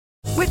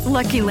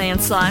Lucky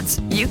Land Slots,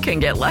 you can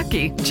get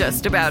lucky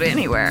just about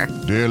anywhere.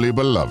 Dearly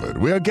beloved,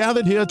 we are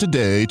gathered here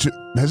today to...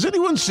 Has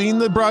anyone seen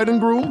the bride and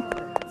groom?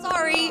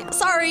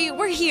 Sorry,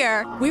 we're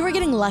here. We were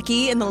getting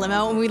lucky in the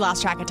limo and we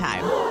lost track of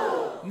time.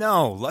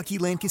 No, Lucky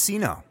Land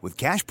Casino, with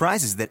cash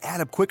prizes that add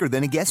up quicker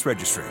than a guest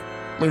registry.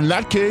 In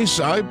that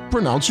case, I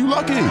pronounce you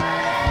lucky.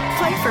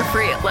 Play for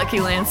free at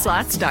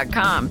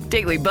LuckyLandSlots.com.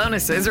 Daily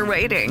bonuses are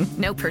waiting.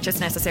 No purchase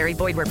necessary.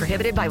 Void where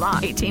prohibited by law.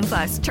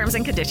 18+. Terms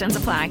and conditions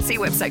apply. See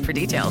website for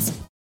details.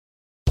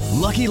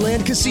 Lucky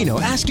Land Casino,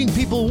 asking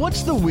people,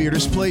 what's the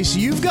weirdest place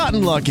you've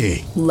gotten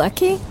lucky?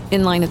 Lucky?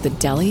 In line at the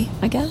deli,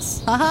 I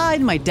guess? Aha,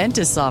 in my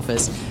dentist's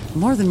office.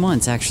 More than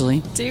once,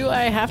 actually. Do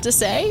I have to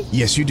say?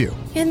 Yes, you do.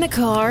 In the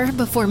car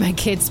before my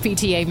kids'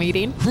 PTA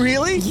meeting.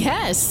 Really?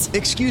 Yes.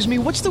 Excuse me,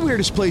 what's the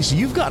weirdest place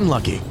you've gotten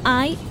lucky?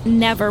 I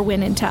never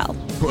win and tell.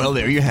 Well,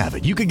 there you have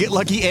it. You can get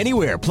lucky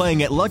anywhere,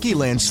 playing at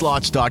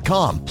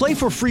LuckyLandSlots.com. Play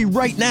for free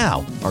right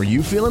now. Are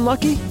you feeling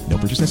lucky? No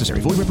purchase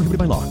necessary. Void where prohibited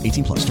by law.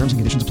 18+. Terms and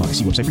conditions apply.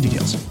 See website for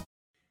details.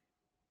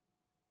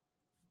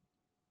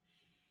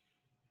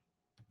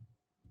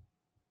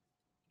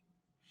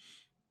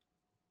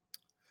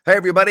 Hey,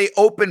 everybody.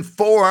 Open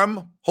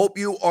forum. Hope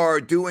you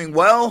are doing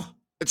well.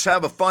 Let's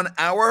have a fun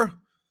hour.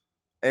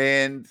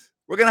 And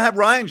we're going to have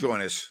Ryan join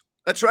us.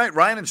 That's right.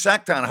 Ryan in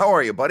Sacktown. How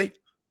are you, buddy?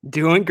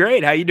 Doing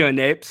great. How you doing,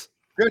 Napes?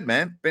 Good,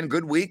 man. Been a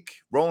good week.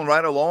 Rolling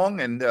right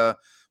along. And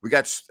we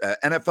got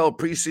NFL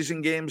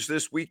preseason games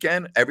this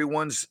weekend.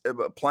 Everyone's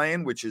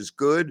playing, which is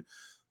good.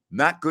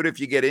 Not good if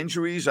you get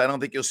injuries. I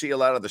don't think you'll see a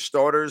lot of the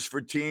starters for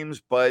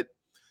teams, but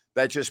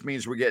that just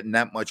means we're getting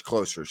that much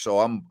closer. So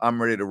I'm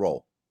ready to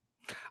roll.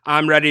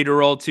 I'm ready to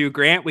roll too,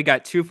 Grant. We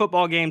got 2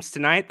 football games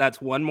tonight.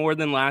 That's one more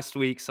than last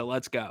week, so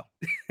let's go.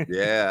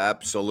 Yeah,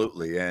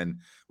 absolutely. And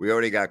we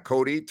already got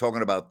Cody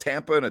talking about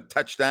Tampa and a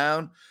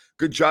touchdown.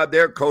 Good job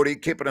there, Cody,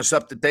 keeping us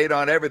up to date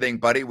on everything,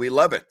 buddy. We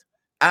love it.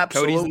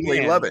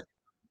 Absolutely love it.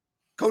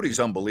 Cody's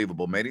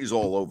unbelievable, man. He's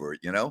all over it,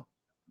 you know?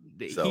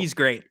 So, he's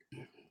great.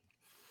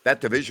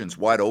 That division's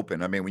wide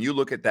open. I mean, when you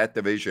look at that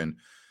division,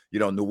 you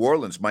know, New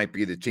Orleans might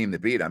be the team to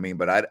beat. I mean,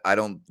 but I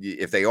don't –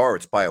 if they are,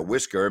 it's by a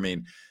whisker. I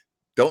mean –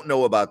 don't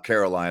know about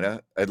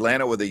Carolina,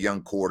 Atlanta with a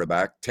young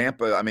quarterback,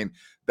 Tampa. I mean,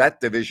 that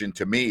division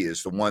to me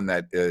is the one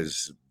that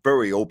is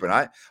very open.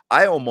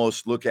 I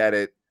almost look at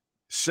it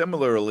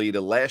similarly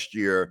to last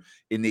year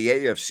in the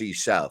AFC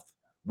South,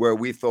 where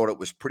we thought it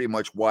was pretty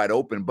much wide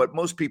open, but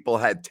most people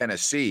had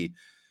Tennessee,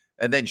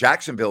 and then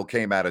Jacksonville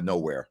came out of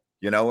nowhere,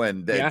 you know,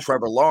 and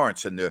Trevor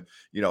Lawrence and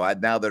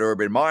now that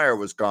Urban Meyer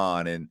was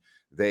gone, and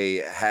they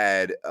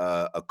had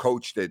a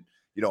coach that,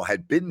 you know,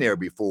 had been there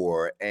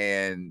before,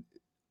 and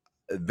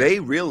they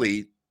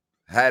really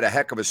had a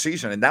heck of a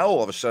season. And now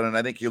all of a sudden,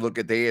 I think you look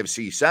at the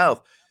AFC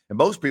South, and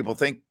most people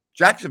think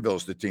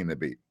Jacksonville's the team to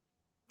beat.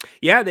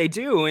 Yeah, they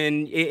do.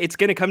 And it's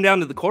going to come down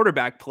to the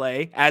quarterback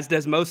play, as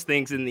does most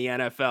things in the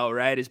NFL,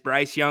 right? Is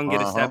Bryce Young going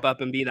to step up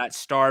and be that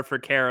star for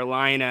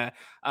Carolina?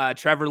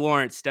 Trevor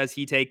Lawrence, does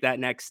he take that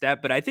next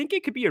step? But I think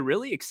it could be a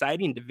really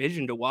exciting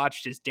division to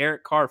watch. Does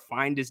Derek Carr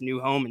find his new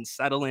home and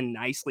settle in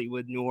nicely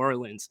with New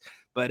Orleans?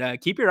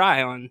 But keep your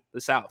eye on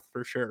the South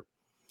for sure.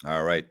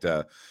 All right.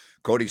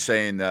 Cody's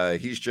saying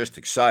he's just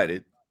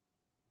excited.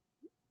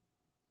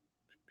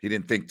 He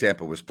didn't think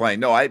Tampa was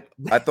playing. No, I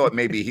thought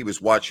maybe he was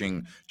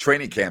watching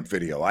training camp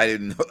video. I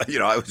didn't know, you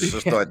know, I was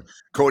just thought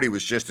Cody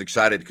was just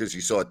excited because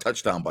he saw a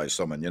touchdown by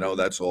someone, you know,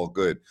 that's all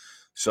good.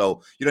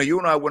 So, you know, you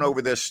and I went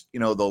over this, you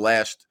know, the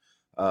last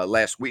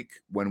week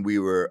when we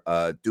were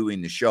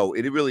doing the show.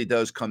 It really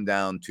does come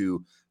down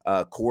to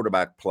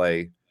quarterback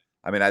play.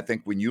 I mean, I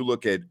think when you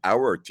look at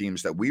our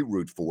teams that we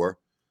root for,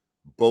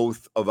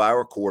 both of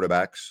our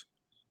quarterbacks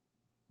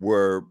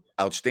were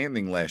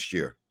outstanding last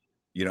year.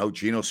 You know,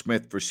 Geno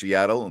Smith for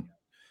Seattle and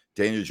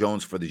Daniel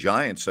Jones for the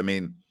Giants. I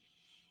mean,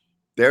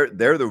 they're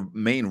the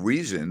main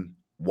reason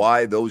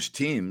why those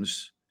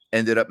teams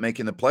ended up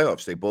making the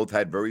playoffs. They both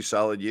had very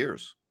solid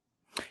years.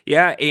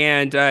 Yeah,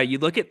 and you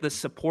look at the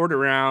support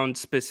around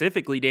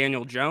specifically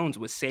Daniel Jones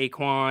with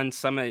Saquon,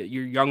 some of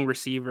your young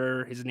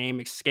receiver, his name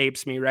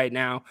escapes me right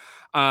now,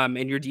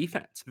 and your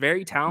defense,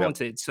 very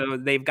talented. Yep. So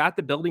they've got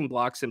the building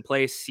blocks in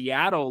place.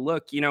 Seattle,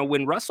 look, you know,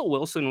 when Russell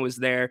Wilson was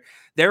there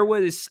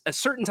was a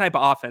certain type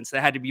of offense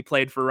that had to be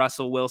played for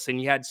Russell Wilson.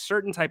 You had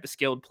certain type of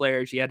skilled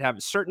players. You had to have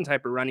a certain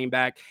type of running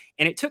back,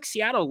 and it took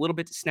Seattle a little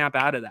bit to snap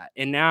out of that.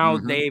 And now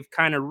they've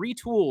kind of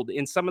retooled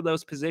in some of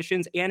those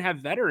positions and have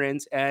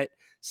veterans at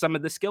some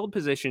of the skilled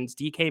positions,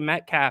 DK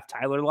Metcalf,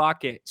 Tyler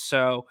Lockett.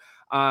 So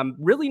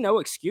really no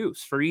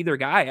excuse for either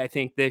guy, I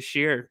think, this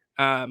year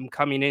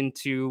coming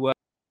into.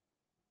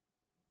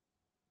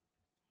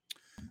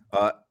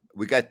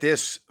 We got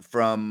this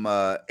from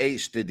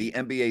Ace. Did the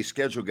NBA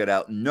schedule get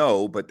out?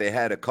 No, but they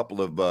had a couple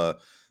of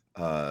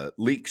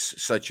leaks,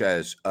 such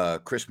as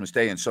Christmas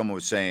Day. And someone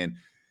was saying,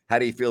 how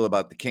do you feel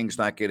about the Kings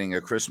not getting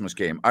a Christmas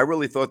game? I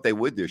really thought they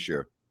would this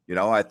year. You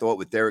know, I thought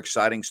with their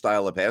exciting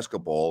style of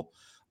basketball,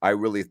 I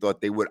really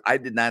thought they would. I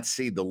did not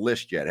see the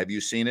list yet. Have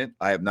you seen it?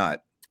 I have not.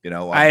 You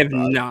know, I have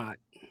not.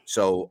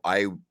 So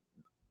I'm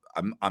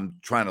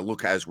trying to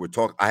look as we're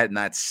talking. I had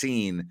not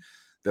seen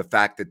the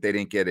fact that they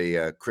didn't get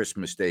a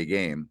Christmas Day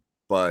game.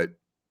 But,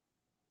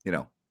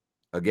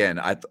 again,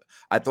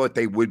 I thought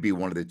they would be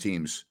one of the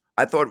teams.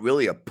 I thought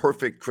really a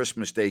perfect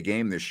Christmas Day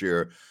game this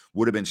year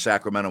would have been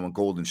Sacramento and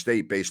Golden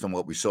State based on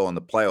what we saw in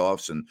the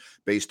playoffs and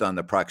based on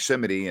the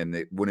proximity, and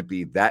it wouldn't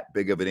be that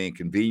big of an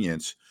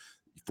inconvenience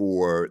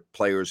for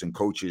players and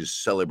coaches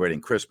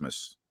celebrating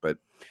Christmas. But,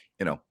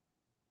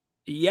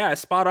 Yeah,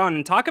 spot on.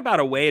 And talk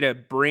about a way to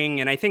bring,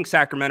 and I think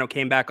Sacramento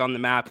came back on the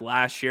map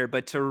last year,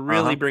 but to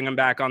really bring them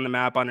back on the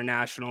map on a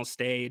national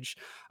stage,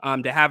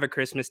 to have a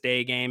Christmas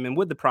Day game. And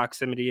with the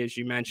proximity, as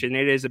you mentioned,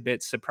 it is a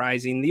bit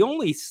surprising. The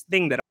only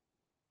thing that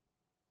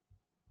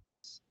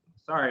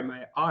sorry,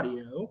 my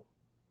audio.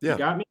 Yeah. You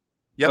got me?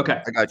 Yep.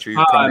 Okay. I got you.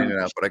 You're coming in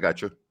and out, but I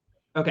got you.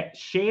 Okay.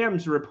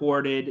 Shams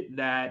reported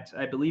that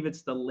I believe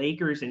it's the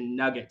Lakers and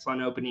Nuggets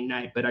on opening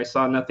night, but I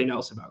saw nothing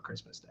else about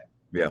Christmas Day.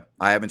 Yeah.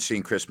 I haven't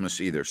seen Christmas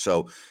either.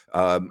 So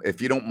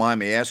if you don't mind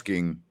me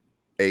asking,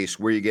 Ace,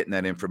 where are you getting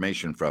that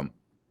information from?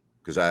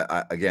 Because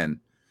I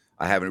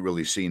haven't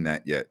really seen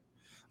that yet.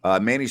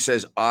 Manny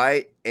says,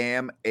 I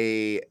am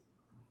a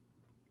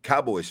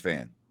Cowboys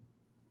fan.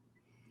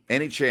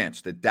 Any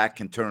chance that Dak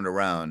can turn it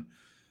around,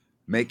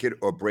 make it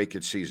or break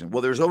it season?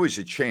 Well, there's always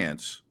a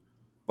chance,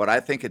 but I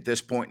think at this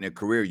point in your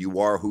career, you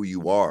are who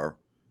you are.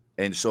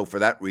 And so for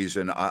that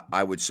reason,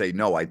 I would say,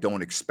 no, I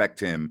don't expect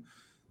him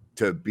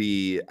to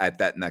be at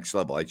that next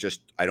level.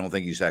 I don't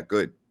think he's that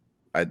good.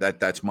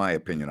 That's my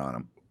opinion on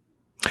him.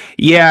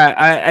 Yeah,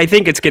 I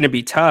think it's going to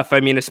be tough.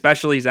 I mean,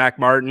 especially Zach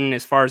Martin.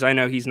 As far as I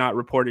know, he's not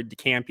reported to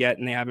camp yet,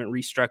 and they haven't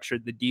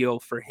restructured the deal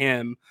for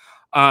him.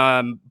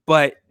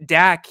 But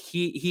Dak,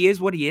 he is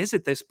what he is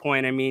at this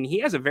point. I mean, he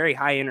has a very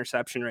high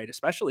interception rate,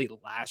 especially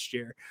last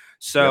year.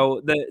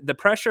 So the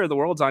pressure of the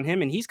world's on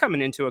him, and he's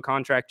coming into a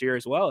contract year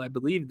as well. I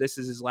believe this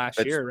is his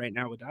last year right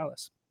now with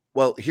Dallas.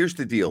 Well, here's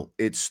the deal.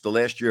 It's the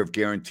last year of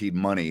guaranteed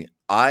money.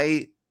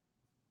 I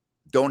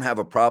don't have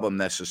a problem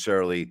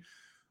necessarily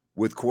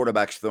with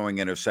quarterbacks throwing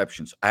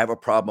interceptions. I have a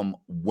problem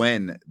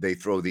when they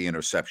throw the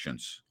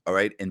interceptions. All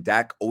right. And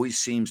Dak always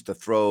seems to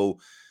throw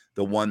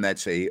the one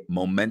that's a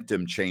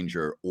momentum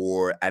changer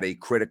or at a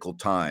critical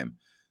time.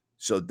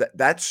 So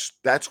that's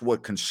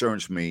what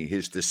concerns me,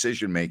 his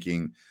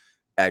decision-making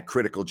at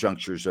critical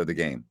junctures of the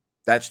game.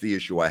 That's the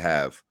issue I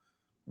have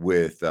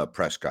with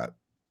Prescott.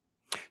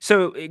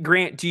 So,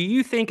 Grant, do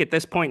you think at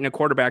this point in a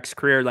quarterback's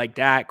career like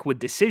Dak with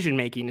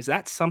decision-making, is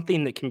that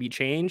something that can be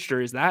changed,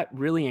 or is that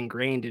really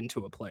ingrained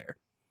into a player?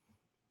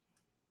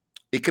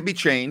 It can be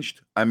changed.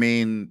 I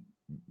mean,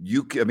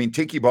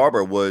 Tiki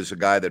Barber was a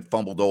guy that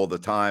fumbled all the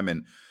time,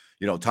 and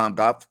Tom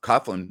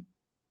Coughlin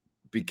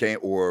became,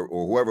 or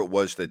whoever it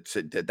was that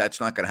said that's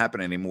not going to happen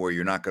anymore.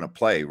 You're not going to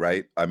play,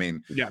 right? I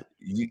mean, yeah,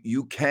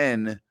 you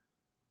can,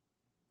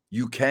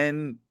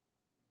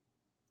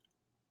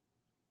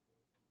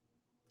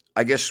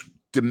 I guess,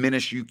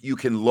 diminish. You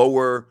can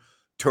lower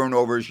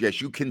turnovers.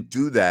 Yes, you can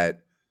do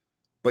that,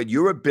 but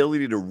your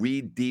ability to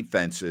read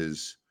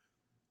defenses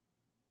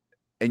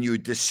and your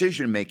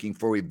decision making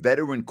for a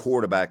veteran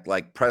quarterback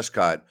like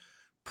Prescott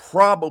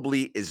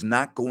probably is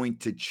not going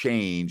to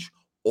change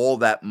all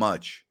that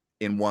much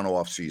in one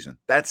off season.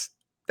 That's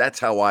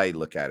how I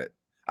look at it.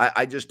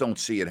 I just don't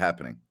see it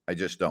happening. I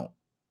just don't.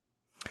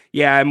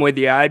 Yeah, I'm with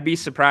you. I'd be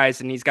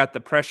surprised. And he's got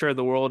the pressure of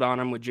the world on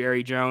him with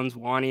Jerry Jones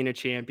wanting a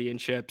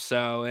championship.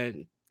 So,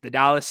 and the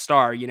Dallas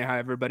Star, you know how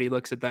everybody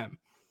looks at them.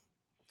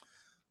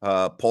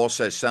 Paul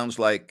says, sounds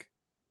like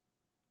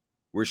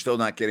we're still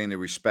not getting the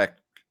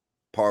respect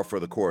par for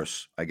the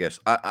course, I guess.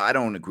 I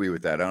don't agree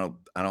with that.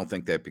 I don't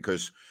think that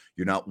because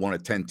you're not one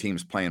of 10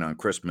 teams playing on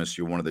Christmas,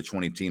 you're one of the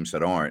 20 teams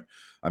that aren't.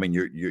 I mean,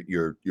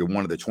 you're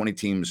one of the 20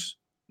 teams.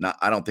 Not,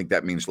 I don't think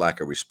that means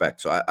lack of respect.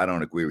 So I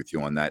don't agree with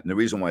you on that. And the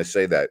reason why I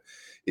say that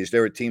is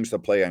there are teams that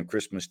play on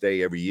Christmas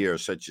Day every year,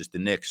 such as the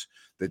Knicks,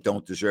 that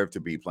don't deserve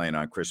to be playing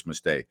on Christmas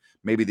Day.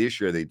 Maybe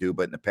this year they do,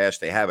 but in the past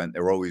they haven't.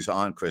 They're always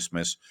on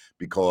Christmas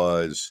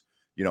because,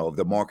 of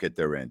the market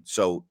they're in.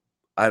 So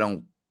I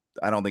don't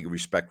think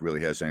respect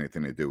really has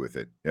anything to do with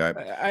it.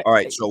 Yeah. All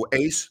right. So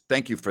Ace,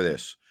 thank you for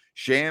this.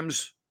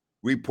 Shams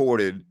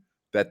reported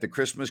that the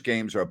Christmas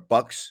games are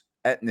Bucks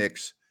at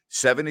Knicks,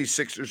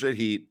 76ers at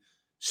Heat,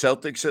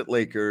 Celtics at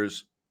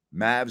Lakers,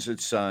 Mavs at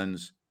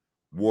Suns,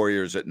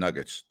 Warriors at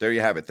Nuggets. There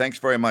you have it. Thanks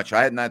very much.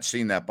 I had not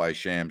seen that by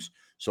Shams.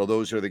 So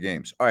those are the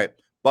games. All right.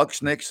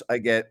 Bucks, Knicks, I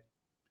get.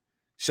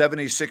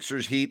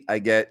 76ers, Heat, I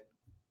get.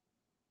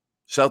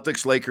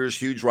 Celtics, Lakers,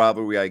 huge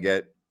rivalry, I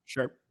get.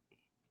 Sure.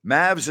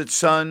 Mavs at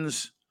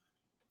Suns.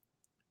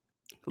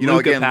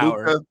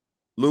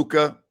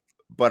 Luka,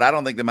 but I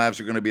don't think the Mavs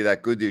are going to be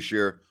that good this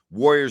year.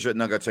 Warriors at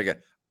Nuggets, I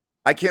get.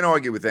 I can't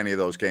argue with any of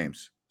those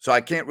games. So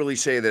I can't really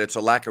say that it's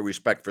a lack of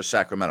respect for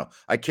Sacramento.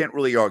 I can't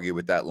really argue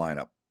with that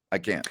lineup. I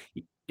can't.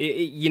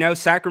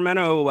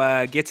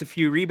 Sacramento gets a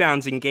few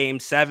rebounds in Game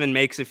 7,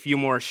 makes a few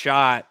more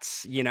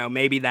shots.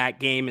 Maybe that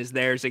game is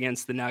theirs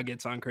against the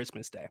Nuggets on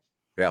Christmas Day.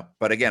 Yeah,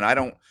 but again, I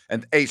don't.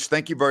 And Ace,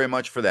 thank you very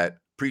much for that.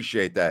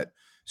 Appreciate that.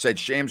 Said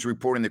Shams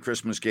reporting the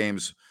Christmas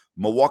games: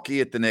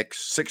 Milwaukee at the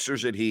Knicks,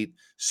 Sixers at Heat,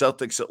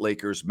 Celtics at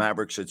Lakers,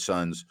 Mavericks at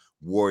Suns,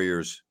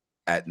 Warriors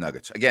at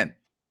Nuggets. Again,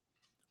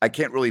 I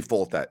can't really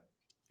fault that,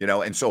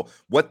 and so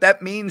what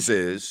that means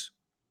is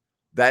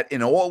that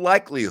in all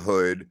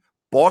likelihood,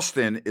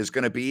 Boston is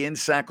going to be in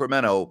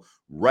Sacramento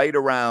right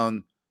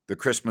around the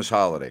Christmas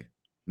holiday.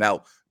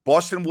 Now,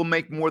 Boston will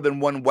make more than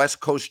one West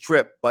Coast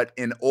trip, but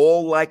in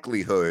all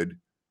likelihood,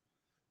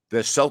 the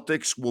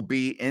Celtics will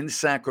be in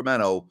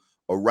Sacramento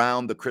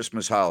around the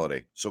Christmas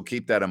holiday. So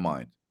keep that in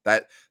mind.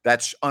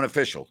 That's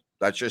unofficial.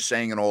 That's just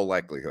saying in all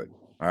likelihood.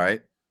 All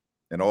right?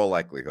 In all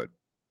likelihood.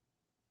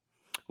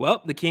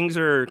 Well, the Kings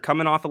are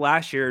coming off of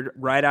last year,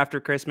 right after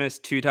Christmas,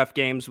 2 tough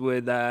games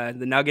with the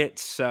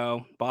Nuggets.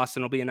 So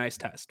Boston will be a nice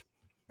test.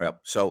 Yep.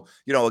 So,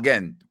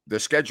 again, the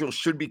schedule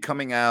should be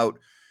coming out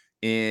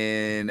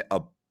in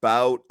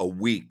about a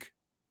week.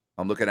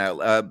 I'm looking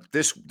at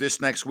this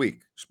next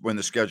week when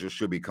the schedule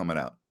should be coming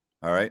out.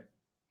 All right.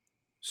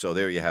 So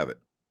there you have it.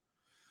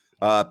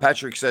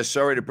 Patrick says,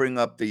 sorry to bring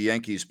up the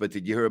Yankees, but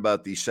did you hear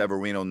about the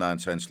Severino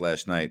nonsense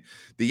last night?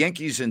 The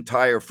Yankees'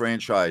 entire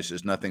franchise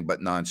is nothing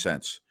but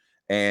nonsense.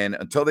 And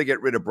until they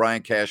get rid of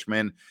Brian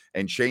Cashman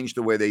and change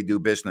the way they do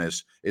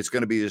business, it's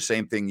going to be the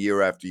same thing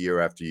year after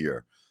year after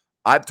year.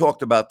 I've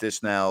talked about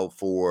this now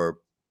for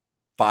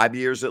 5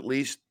 years at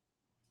least,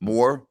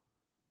 more,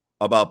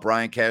 about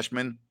Brian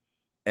Cashman.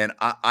 And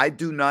I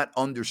do not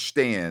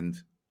understand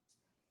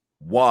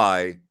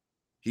why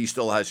he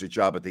still has a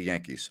job at the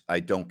Yankees. I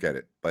don't get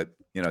it. But,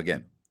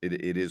 again,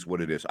 it is what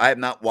it is. I have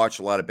not watched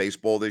a lot of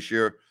baseball this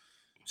year,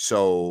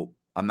 so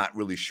I'm not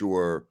really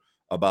sure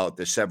about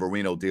the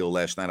Severino deal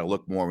last night. I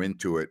looked more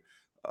into it,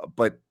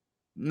 but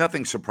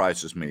nothing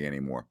surprises me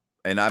anymore.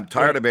 And I'm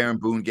tired of Aaron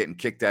Boone getting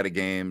kicked out of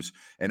games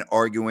and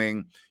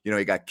arguing.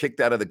 He got kicked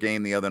out of the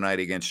game the other night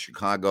against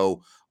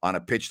Chicago on a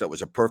pitch that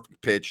was a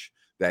perfect pitch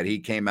that he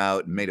came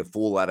out and made a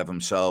fool out of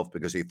himself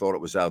because he thought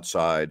it was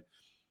outside.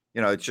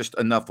 It's just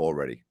enough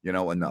already,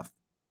 enough.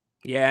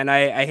 Yeah, and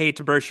I hate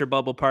to burst your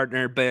bubble,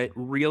 partner, but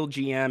Real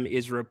GM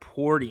is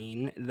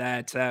reporting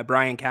that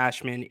Brian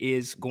Cashman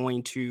is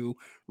going to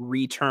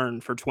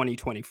return for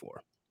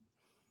 2024.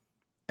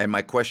 And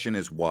my question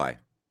is why?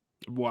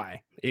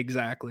 Why?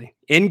 Exactly.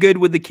 In good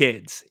with the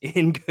kids.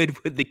 In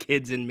good with the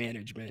kids in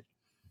management.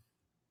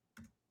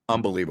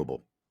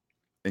 Unbelievable.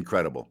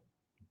 Incredible.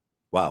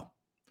 Wow.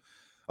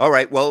 All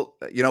right. Well,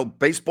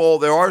 baseball,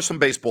 there are some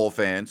baseball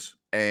fans,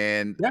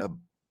 and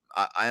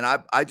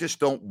I just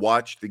don't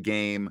watch the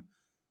game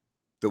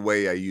the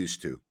way I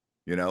used to,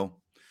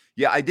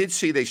 Yeah, I did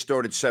see they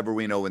started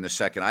Severino in the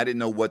second. I didn't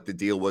know what the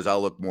deal was.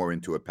 I'll look more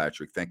into it,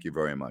 Patrick. Thank you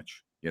very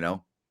much.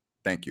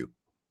 Thank you.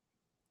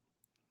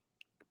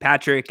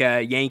 Patrick,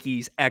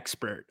 Yankees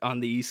expert on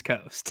the East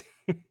Coast.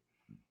 All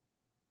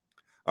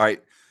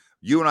right.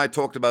 You and I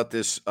talked about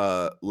this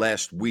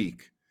last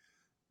week,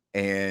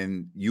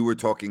 and you were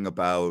talking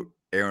about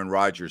Aaron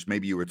Rodgers.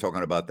 Maybe you were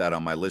talking about that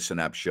on my Listen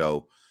App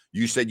show.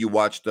 You said you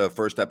watched the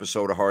first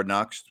episode of Hard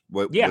Knocks.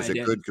 Was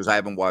it good? Because I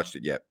haven't watched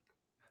it yet.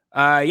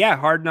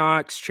 Hard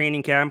Knocks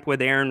training camp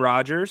with Aaron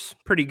Rodgers.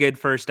 Pretty good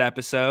first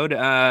episode.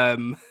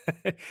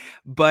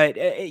 But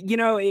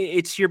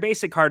it's your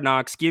basic Hard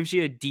Knocks, gives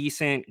you a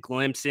decent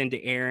glimpse into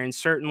Aaron.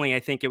 Certainly, I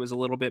think it was a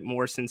little bit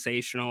more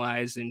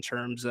sensationalized in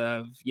terms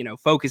of,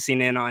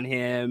 focusing in on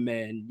him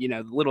and,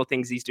 the little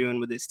things he's doing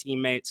with his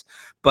teammates.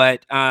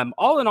 But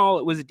all in all,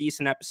 it was a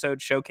decent episode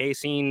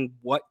showcasing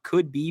what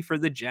could be for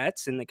the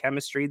Jets and the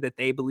chemistry that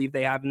they believe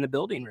they have in the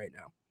building right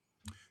now.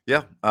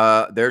 Yeah,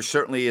 they're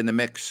certainly in the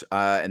mix,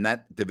 and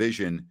that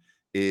division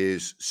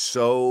is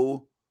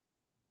so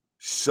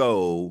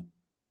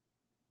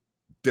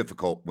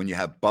difficult when you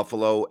have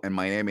Buffalo and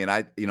Miami.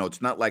 And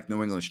it's not like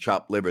New England's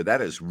chopped liver.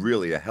 That is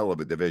really a hell of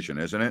a division,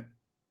 isn't it?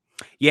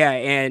 Yeah,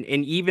 and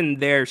even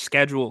their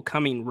schedule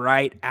coming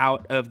right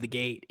out of the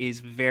gate is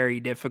very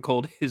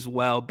difficult as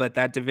well, but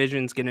that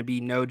division's going to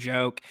be no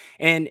joke.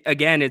 And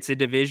again, it's a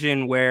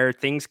division where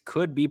things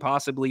could be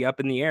possibly up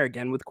in the air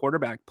again with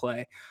quarterback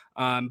play.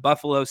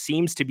 Buffalo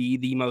seems to be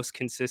the most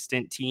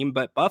consistent team,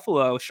 but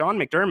Buffalo, Sean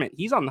McDermott,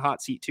 he's on the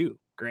hot seat too,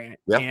 Grant.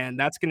 Yep. And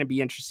that's going to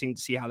be interesting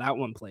to see how that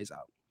one plays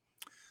out.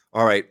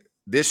 All right.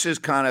 This is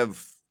kind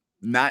of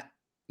not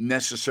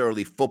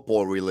necessarily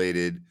football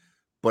related,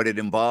 but it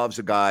involves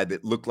a guy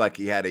that looked like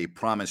he had a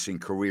promising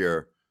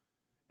career,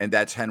 and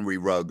that's Henry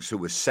Ruggs, who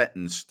was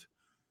sentenced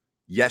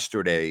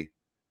yesterday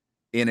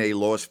in a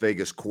Las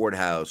Vegas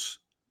courthouse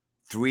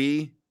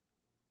 3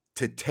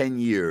 to 10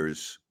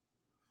 years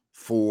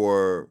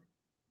for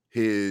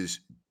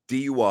his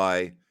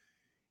DUI.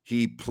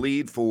 He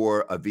pleaded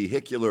for a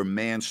vehicular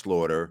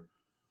manslaughter,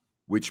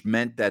 which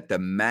meant that the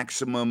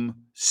maximum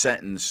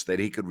sentence that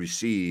he could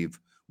receive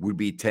would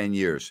be 10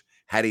 years.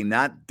 Had he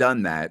not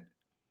done that,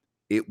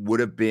 it would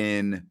have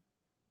been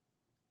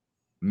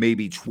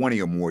maybe 20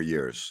 or more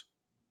years.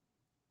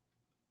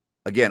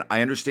 Again,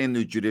 I understand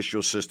the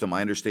judicial system.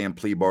 I understand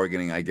plea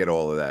bargaining. I get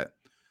all of that.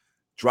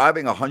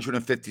 Driving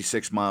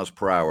 156 miles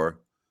per hour,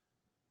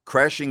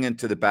 crashing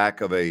into the back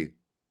of a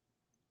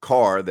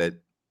car that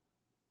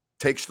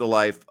takes the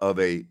life of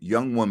a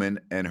young woman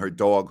and her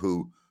dog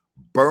who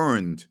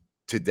burned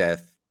to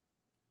death,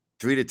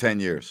 3 to 10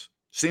 years.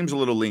 Seems a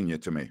little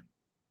lenient to me.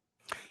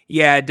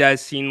 Yeah, it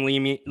does seem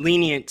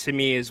lenient to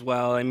me as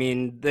well. I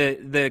mean,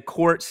 the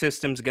court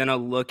system's going to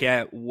look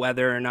at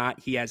whether or not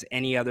he has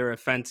any other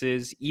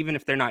offenses, even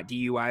if they're not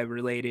DUI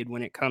related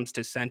when it comes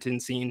to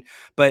sentencing.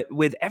 But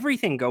with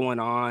everything going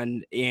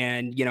on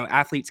and,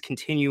 athletes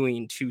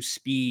continuing to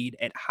speed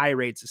at high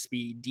rates of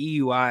speed,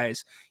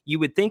 DUIs, you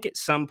would think at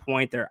some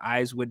point their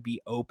eyes would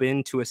be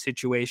open to a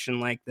situation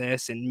like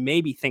this and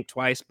maybe think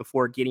twice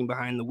before getting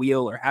behind the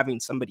wheel or having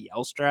somebody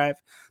else drive.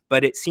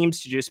 But it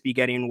seems to just be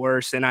getting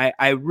worse. And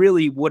I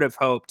really would have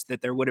hoped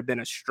that there would have been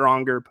a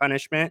stronger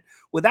punishment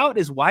without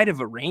as wide of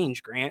a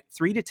range, Grant,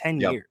 3 to 10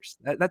 Yep. years.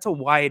 That's a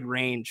wide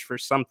range for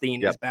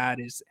something Yep. as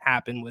bad as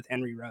happened with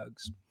Henry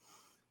Ruggs.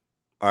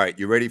 All right,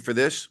 you ready for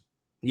this?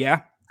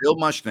 Yeah. Phil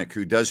Mushnick,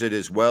 who does it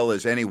as well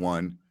as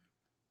anyone,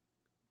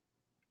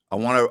 I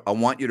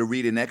want you to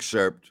read an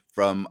excerpt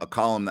from a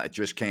column that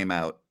just came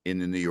out in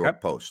the New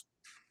York Post.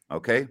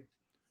 Okay?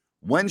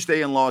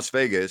 Wednesday in Las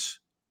Vegas,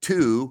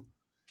 2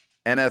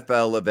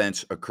 NFL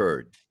events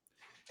occurred.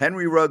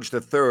 Henry Ruggs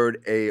III,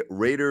 a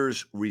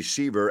Raiders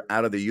receiver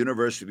out of the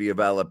University of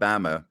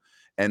Alabama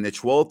and the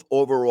 12th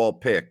overall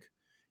pick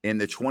in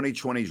the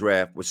 2020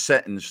 draft, was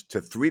sentenced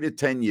to 3 to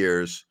 10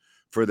 years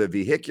for the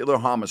vehicular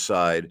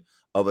homicide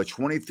of a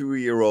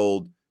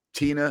 23-year-old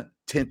Tina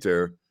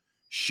Tinter.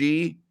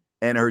 She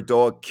and her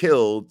dog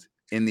killed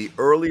in the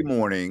early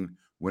morning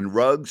when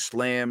Ruggs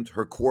slammed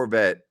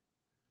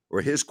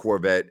his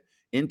Corvette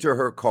into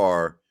her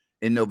car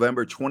in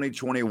November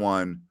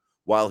 2021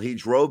 while he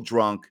drove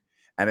drunk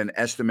at an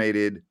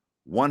estimated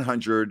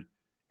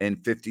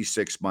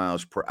 156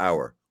 miles per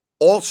hour.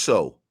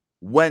 Also,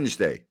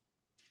 Wednesday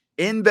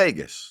in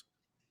Vegas,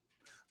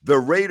 the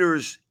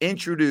Raiders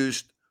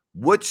introduced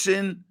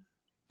Woodson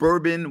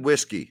Bourbon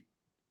Whiskey,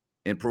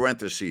 in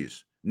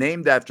parentheses,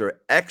 named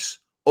after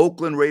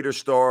ex-Oakland Raider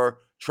star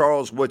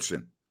Charles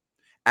Woodson,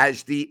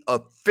 as the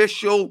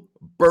official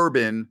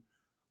bourbon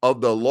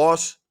of the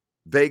Las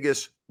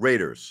Vegas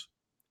Raiders.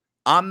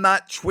 I'm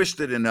not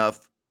twisted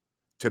enough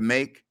to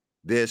make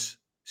this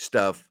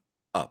stuff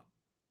up.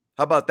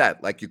 How about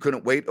that? Like, you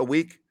couldn't wait a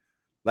week?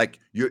 Like,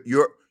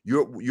 your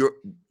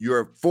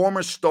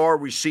former star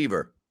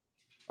receiver,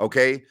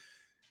 okay,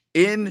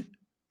 in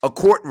a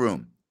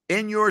courtroom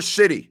in your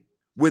city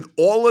with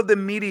all of the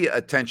media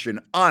attention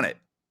on it,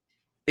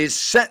 is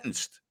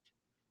sentenced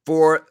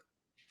for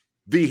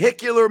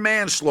vehicular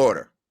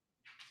manslaughter.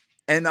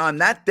 And on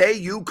that day,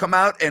 you come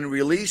out and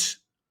release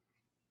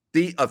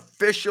the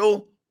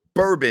official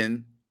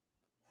bourbon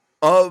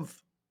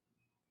of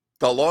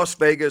the Las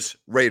Vegas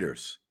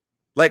Raiders.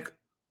 Like,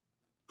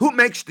 who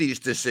makes these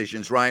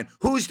decisions, Ryan?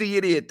 Who's the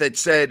idiot that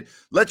said,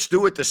 let's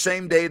do it the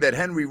same day that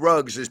Henry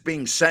Ruggs is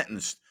being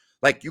sentenced?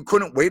 Like, you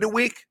couldn't wait a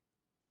week?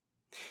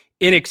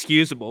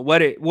 Inexcusable.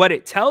 What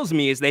it tells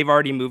me is they've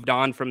already moved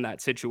on from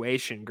that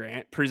situation,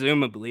 Grant.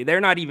 Presumably,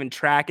 they're not even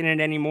tracking it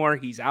anymore.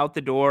 He's out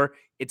the door.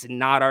 It's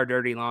not our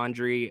dirty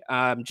laundry.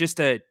 Just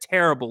a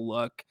terrible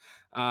look.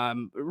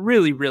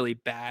 Really, really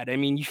bad. I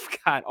mean, you've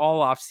got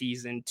all off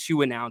season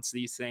to announce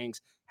these things.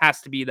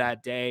 Has to be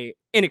that day.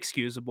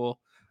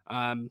 Inexcusable.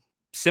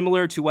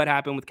 Similar to what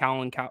happened with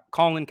Colin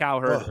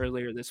Cowherd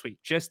earlier this week.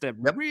 Just a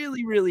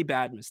really, really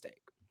bad mistake.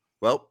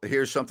 Well,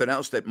 here's something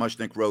else that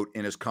Mushnick wrote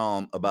in his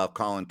column about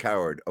Colin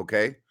Cowherd,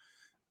 okay?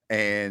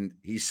 And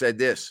he said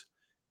this: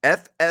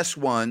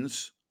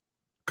 FS1's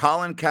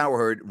Colin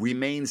Cowherd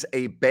remains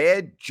a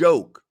bad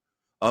joke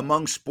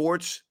among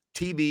sports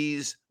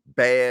TV's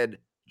bad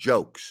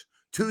jokes.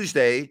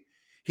 Tuesday,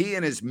 he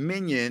and his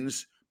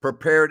minions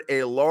prepared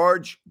a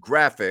large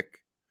graphic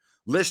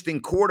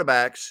listing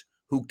quarterbacks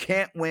who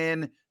can't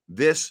win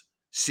this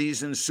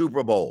season's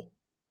Super Bowl,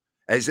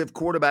 as if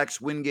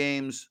quarterbacks win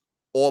games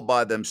all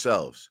by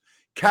themselves.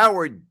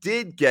 Cowherd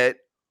did get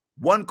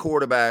one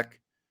quarterback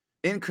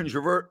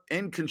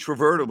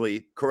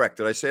incontrovertibly correct.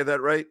 Did I say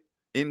that right?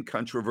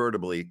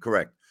 Incontrovertibly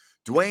correct.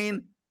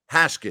 Dwayne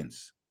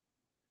Haskins.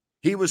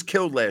 He was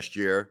killed last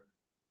year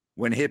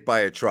when hit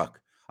by a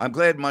truck. I'm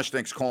glad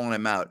Mushnick's calling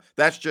him out.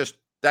 That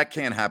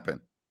can't happen.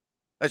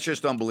 That's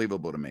just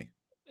unbelievable to me.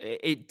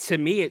 To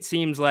me, it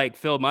seems like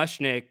Phil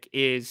Mushnick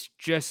is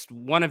just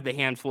one of the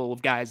handful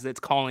of guys that's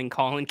calling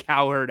Colin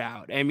Cowherd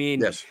out. I mean,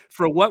 yes,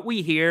 for what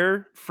we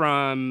hear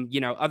from,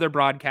 other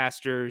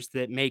broadcasters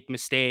that make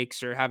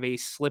mistakes or have a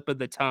slip of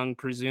the tongue,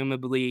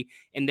 presumably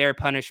in their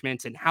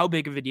punishments, and how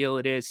big of a deal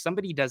it is,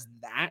 somebody does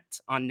that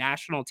on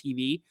national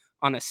TV,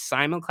 on a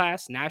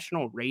simulcast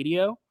national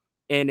radio,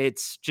 and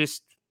it's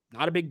just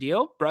not a big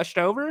deal, brushed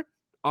over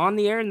on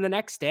the air and the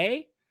next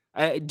day.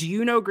 Do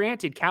you know,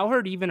 Grant, did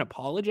Cowherd even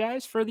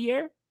apologize for the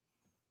air?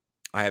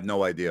 I have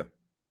no idea.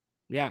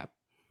 Yeah.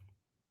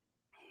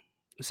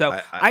 So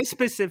I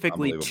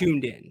specifically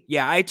tuned in.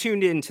 Yeah, I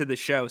tuned into the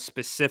show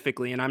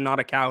specifically, and I'm not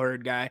a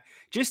Cowherd guy,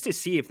 just to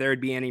see if there would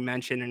be any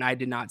mention, and I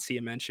did not see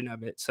a mention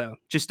of it. So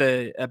just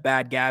a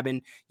bad gab.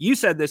 And you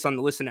said this on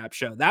the Listen App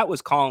show. That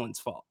was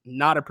Colin's fault,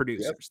 not a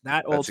producer's.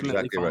 That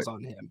ultimately falls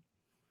on him.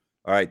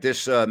 All right,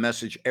 this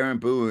message, Aaron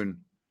Boone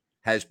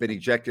has been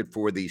ejected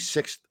for the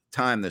 6th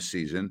time this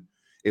season.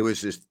 It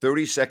was his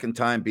 32nd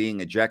time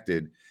being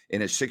ejected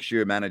in his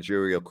 6-year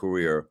managerial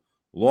career.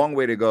 Long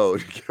way to go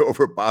to get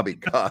over Bobby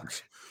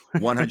Cox.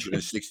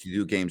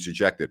 162 games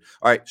ejected.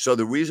 All right. So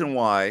the reason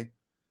why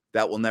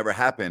that will never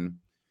happen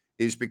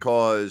is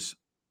because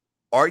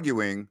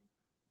arguing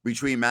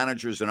between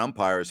managers and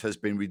umpires has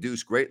been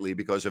reduced greatly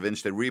because of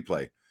instant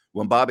replay.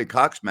 When Bobby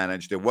Cox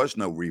managed, there was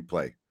no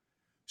replay.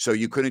 So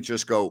you couldn't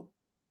just go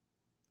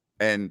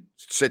and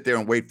sit there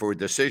and wait for a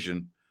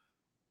decision,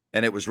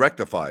 and it was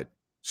rectified.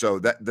 So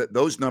that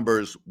those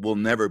numbers will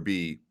never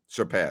be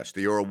surpassed.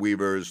 The Earl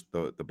Weavers,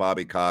 the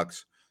Bobby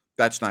Cox,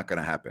 that's not going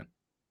to happen.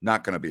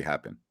 Not going to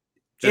happen.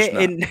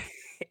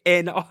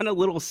 And on a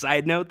little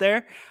side note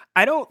there,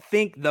 I don't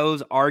think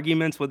those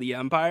arguments with the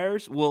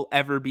umpires will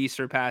ever be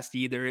surpassed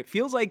either. It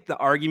feels like the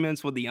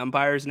arguments with the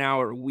umpires now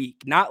are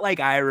weak, not like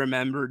I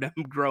remembered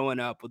them growing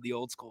up with the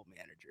old school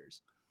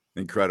managers.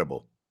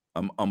 Incredible.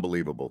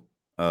 Unbelievable.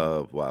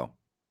 Wow.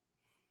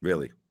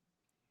 Really.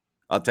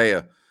 I'll tell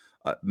you,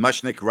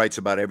 Mushnick writes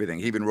about everything.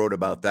 He even wrote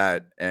about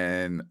that.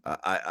 And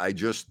I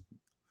just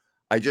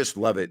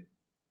love it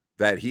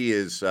that he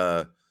is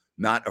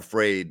not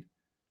afraid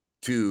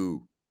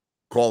to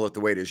call it the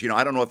way it is.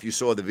 I don't know if you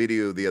saw the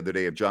video the other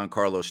day of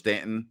Giancarlo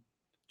Stanton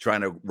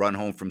trying to run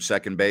home from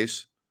second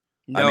base.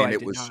 No,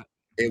 it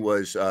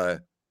was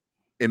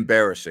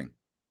embarrassing.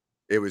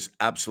 It was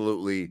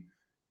absolutely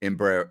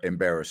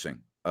embarrassing.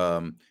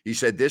 He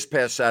said this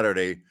past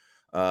Saturday,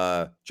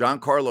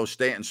 Giancarlo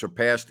Stanton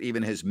surpassed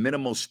even his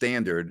minimal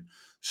standard,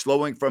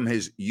 slowing from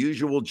his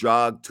usual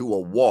jog to a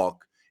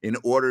walk in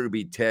order to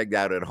be tagged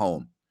out at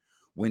home.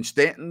 When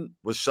Stanton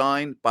was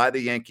signed by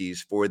the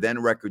Yankees for a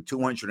then record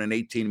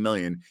 $218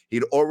 million,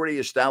 he'd already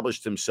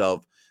established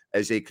himself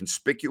as a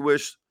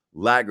conspicuous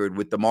laggard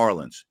with the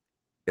Marlins.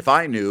 If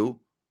I knew,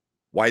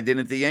 why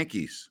didn't the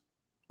Yankees?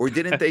 Or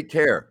didn't they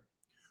care?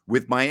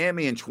 With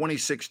Miami in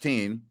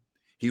 2016,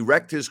 he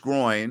wrecked his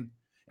groin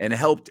and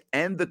helped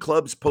end the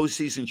club's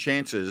postseason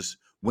chances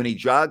when he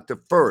jogged to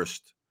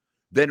first,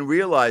 then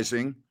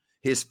realizing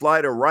his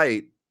fly to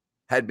right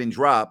had been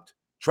dropped,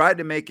 tried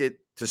to make it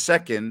to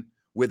second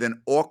with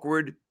an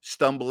awkward,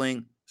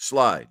 stumbling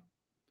slide.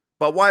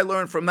 But why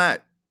learn from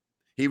that?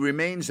 He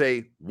remains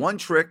a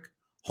one-trick,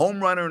 home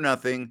run or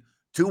nothing,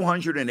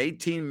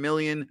 $218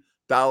 million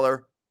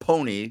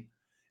pony,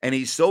 and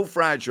he's so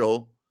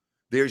fragile,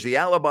 there's the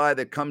alibi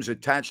that comes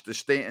attached to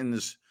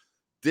Stanton's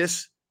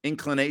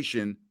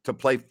disinclination to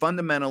play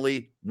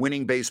fundamentally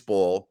winning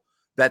baseball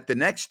that the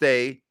next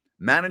day,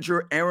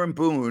 manager Aaron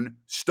Boone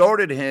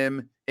started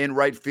him in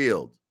right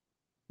field.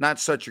 Not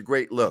such a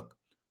great look.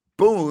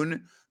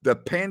 Boone, the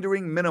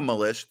pandering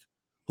minimalist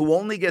who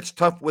only gets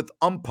tough with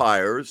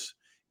umpires,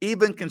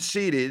 even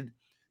conceded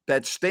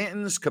that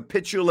Stanton's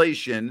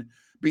capitulation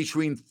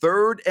between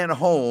third and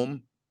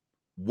home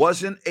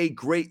wasn't a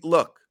great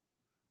look,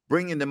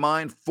 bringing to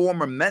mind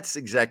former Mets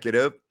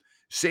executive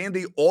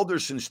Sandy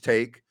Alderson's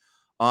take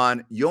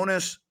on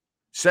Yoenis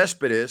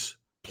Cespedes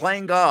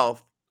playing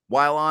golf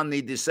while on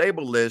the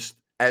disabled list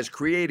as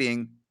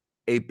creating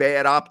a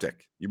bad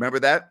optic. You remember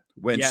that?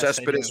 When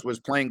Cespedes was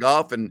playing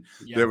golf and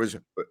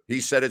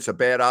he said it's a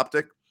bad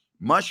optic.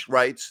 Mush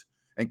writes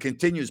and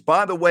continues,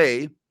 by the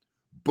way,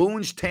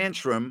 Boone's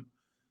tantrum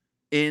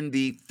in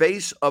the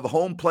face of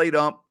home plate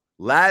ump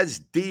Laz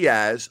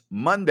Diaz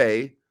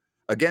Monday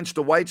against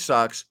the White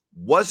Sox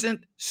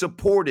wasn't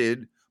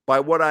supported by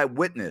what I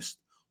witnessed,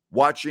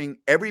 watching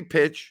every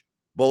pitch,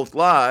 both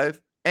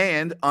live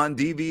and on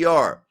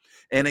DVR.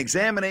 An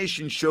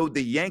examination showed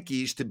the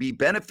Yankees to be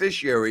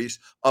beneficiaries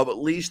of at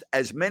least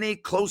as many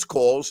close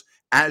calls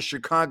as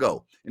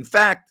Chicago. In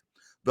fact,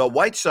 the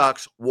White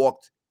Sox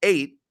walked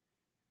 8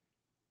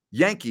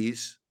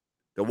 Yankees.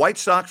 The White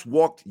Sox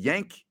walked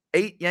 8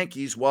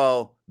 Yankees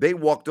while they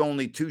walked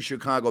only 2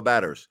 Chicago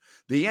batters.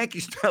 The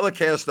Yankees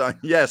telecast on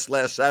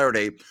last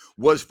Saturday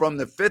was from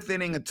the 5th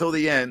inning until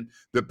the end,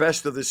 the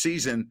best of the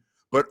season,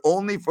 but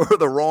only for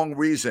the wrong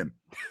reason.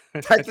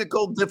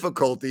 Technical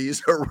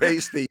difficulties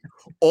erased the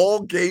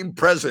all-game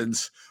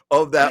presence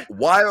of that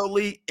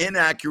wildly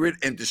inaccurate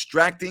and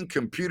distracting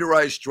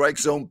computerized strike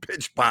zone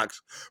pitch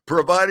box,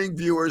 providing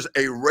viewers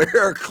a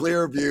rare,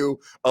 clear view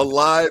of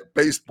live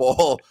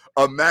baseball.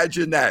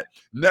 Imagine that.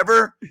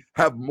 Never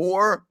have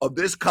more of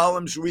this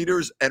column's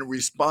readers and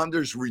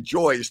responders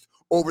rejoiced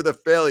over the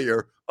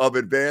failure of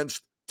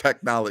advanced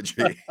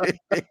technology.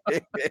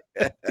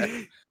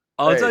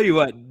 I'll tell you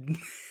what.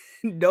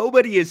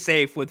 Nobody is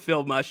safe with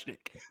Phil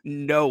Mushnick.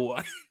 No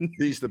one.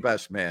 He's the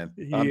best, man.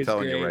 I'm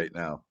telling you right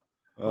now.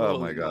 Oh,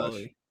 my gosh.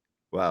 Moly.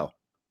 Wow.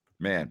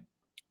 Man.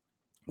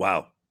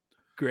 Wow.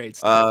 Great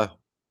stuff.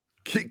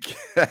 Keep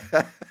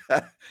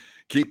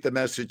the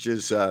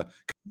messages.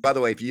 By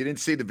the way, if you didn't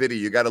see the video,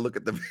 you got to look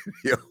at the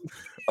video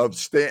of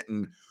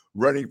Stanton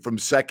running from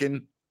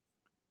second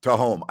to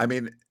home. I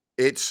mean,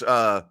 it's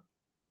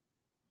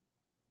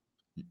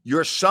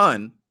your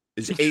son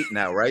is 8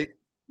 now, right?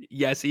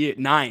 Yes, he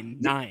 9.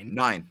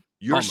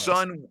 Your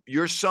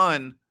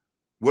son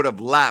would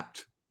have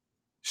lapped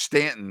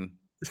Stanton.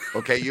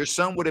 Okay, your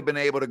son would have been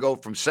able to go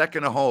from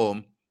second to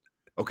home.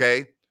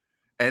 Okay,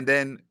 and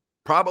then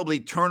probably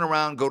turn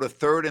around, go to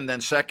third and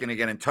then second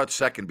again and touch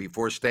second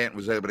before Stanton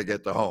was able to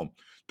get to home.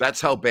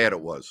 That's how bad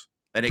it was.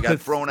 And he got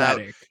thrown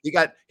out. He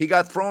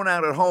got thrown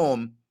out at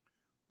home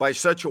by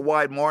such a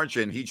wide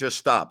margin. He just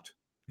stopped.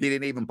 He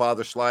didn't even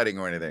bother sliding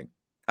or anything.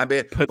 I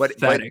mean, but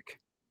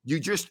you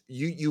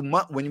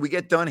when we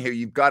get done here,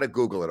 you've got to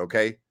Google it.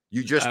 Okay.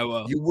 You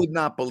would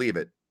not believe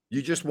it.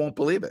 You just won't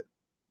believe it.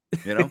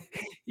 You know,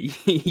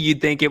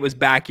 you'd think it was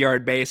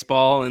backyard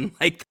baseball and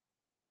like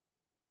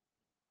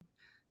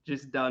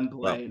just done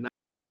playing.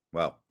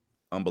 Well,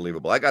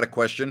 unbelievable. I got a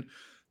question.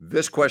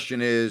 This question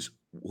is,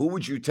 who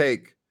would you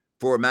take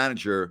for a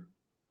manager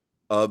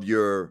of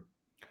your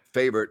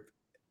favorite?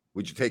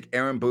 Would you take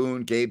Aaron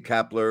Boone, Gabe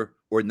Kapler,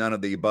 or none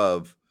of the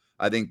above?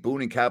 I think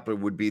Boone and Kapler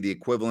would be the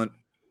equivalent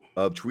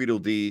of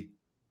Tweedledee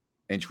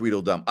and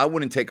Tweedledum. I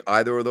wouldn't take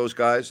either of those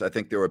guys. I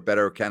think there are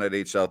better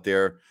candidates out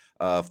there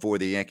for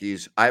the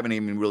Yankees. I haven't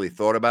even really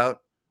thought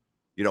about,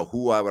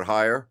 who I would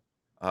hire,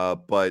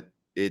 but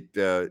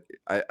I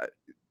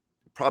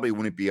probably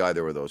wouldn't be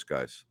either of those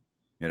guys.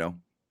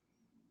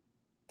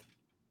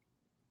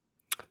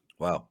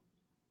 Wow,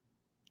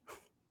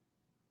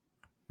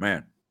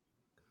 man,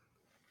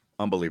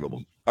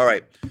 unbelievable. All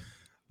right,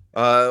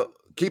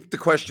 keep the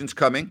questions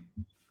coming.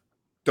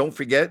 Don't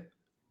forget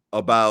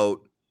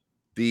about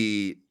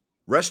the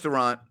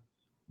restaurant.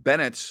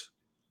 Bennett's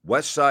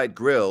West Side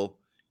Grill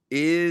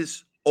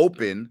is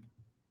open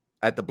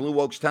at the Blue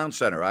Oaks Town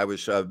Center. I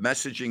was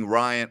messaging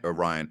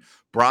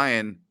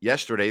Brian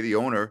yesterday, the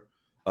owner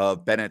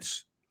of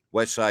Bennett's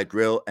West Side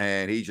Grill,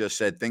 and he just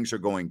said things are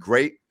going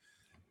great.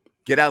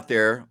 Get out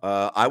there.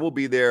 I will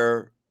be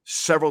there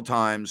several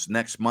times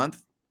next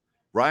month.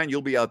 Brian,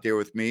 you'll be out there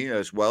with me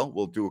as well.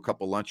 We'll do a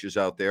couple lunches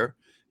out there,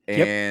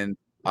 and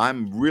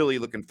I'm really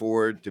looking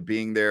forward to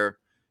being there.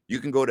 You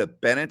can go to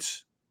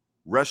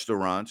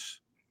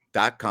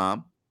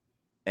Bennett'sRestaurants.com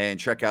and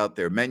check out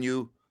their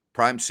menu,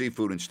 prime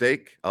seafood and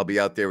steak. I'll be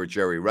out there with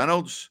Jerry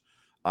Reynolds.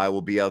 I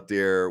will be out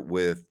there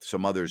with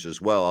some others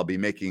as well. I'll be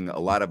making a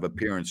lot of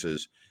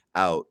appearances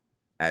out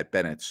at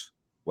Bennett's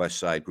West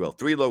Side Grill.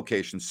 3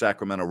 locations,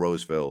 Sacramento,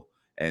 Roseville,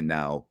 and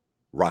now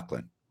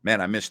Rockland.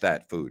 Man, I miss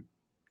that food.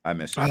 I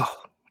miss it.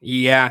 Oh,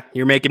 yeah,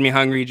 you're making me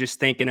hungry just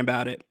thinking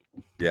about it.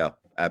 Yeah,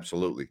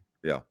 absolutely.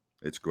 Yeah,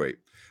 it's great.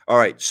 All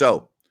right,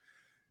 so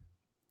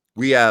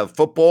we have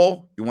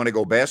football. You want to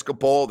go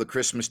basketball? The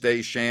Christmas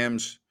Day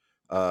Shams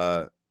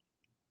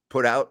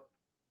put out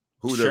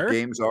who their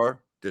games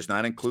are. Does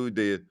not include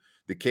the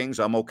Kings.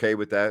 I'm okay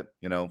with that.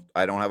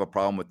 I don't have a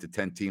problem with the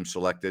 10 teams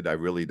selected. I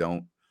really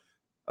don't.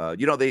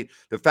 The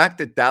fact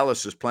that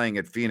Dallas is playing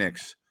at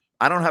Phoenix,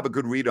 I don't have a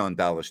good read on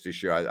Dallas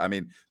this year. I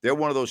mean, they're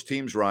one of those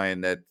teams, Ryan,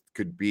 that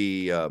could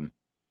be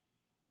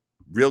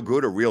real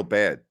good or real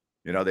bad.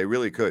 They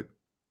really could.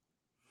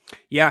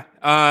 Yeah,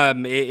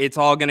 it's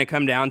all going to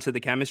come down to the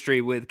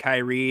chemistry with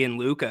Kyrie and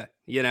Luka,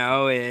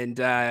 and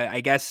I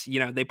guess,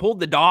 they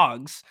pulled the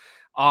dogs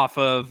off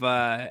of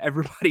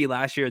everybody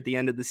last year at the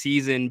end of the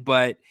season,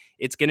 but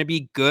it's going to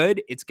be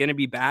good. It's going to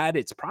be bad.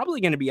 It's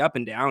probably going to be up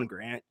and down,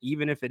 Grant,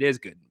 even if it is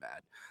good and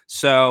bad.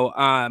 So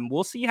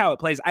we'll see how it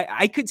plays.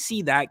 I could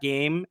see that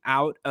game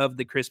out of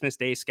the Christmas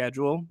Day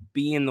schedule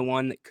being the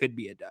one that could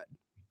be a dud.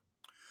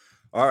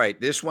 All right,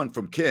 this one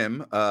from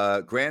Kim.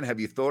 Grant, have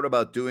you thought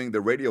about doing the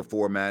radio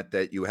format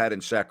that you had in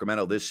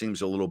Sacramento? This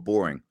seems a little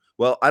boring.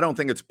 Well, I don't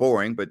think it's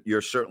boring, but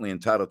you're certainly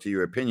entitled to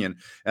your opinion.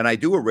 And I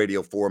do a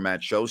radio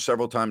format show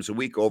several times a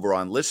week over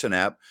on Listen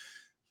App.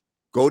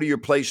 Go to your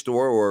Play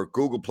Store or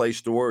Google Play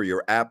Store or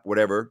your app,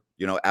 whatever,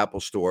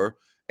 Apple Store,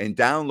 and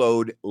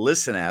download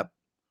Listen App.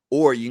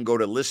 Or you can go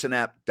to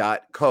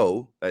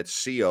listenapp.co, that's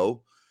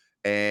C-O,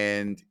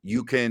 and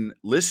you can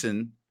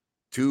listen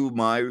to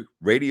my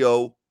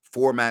radio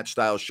format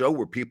style show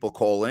where people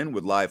call in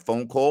with live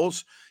phone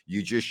calls.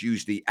 You just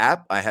use the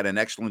app. I had an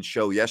excellent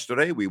show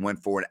yesterday. We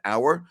went for an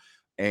hour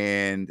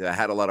and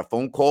had a lot of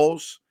phone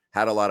calls,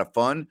 had a lot of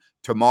fun.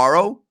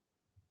 Tomorrow,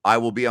 I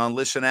will be on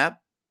Listen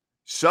App.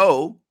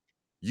 So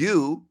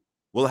you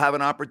will have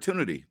an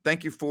opportunity.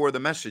 Thank you for the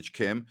message,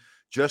 Kim.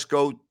 Just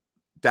go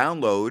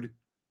download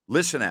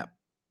Listen App.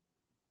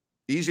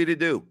 Easy to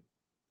do.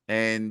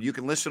 And you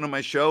can listen to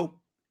my show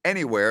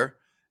anywhere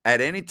at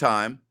any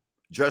time,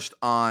 just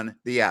on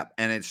the app.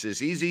 And it's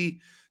as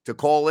easy to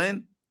call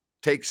in.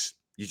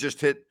 You just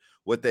hit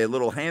with a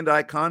little hand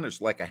icon. It's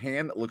like a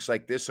hand that looks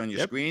like this on your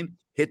screen.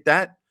 Hit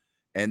that.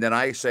 And then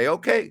I say,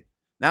 okay,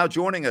 now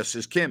joining us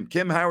is Kim.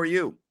 Kim, how are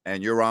you?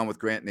 And you're on with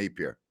Grant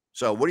Napier.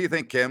 So what do you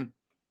think, Kim?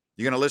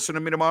 You going to listen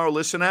to me tomorrow?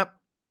 Listen App?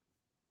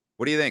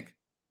 What do you think?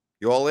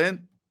 You all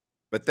in?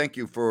 But thank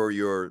you for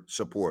your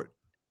support.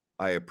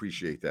 I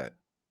appreciate that.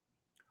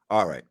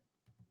 All right.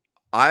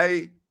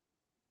 I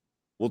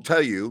will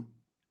tell you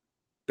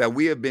that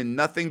we have been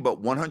nothing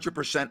but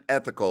 100%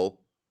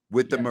 ethical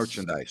with the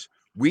merchandise.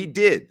 We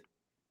did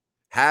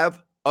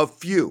have a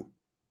few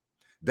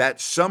that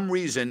some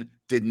reason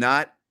did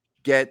not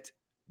get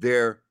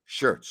their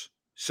shirts.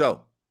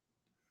 So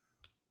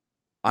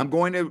I'm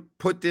going to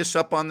put this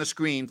up on the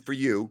screen for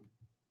you,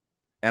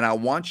 and I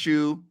want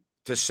you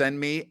to send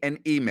me an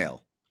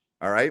email.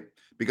 All right?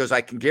 because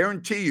I can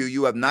guarantee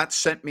you have not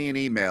sent me an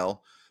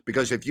email,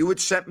 because if you had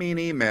sent me an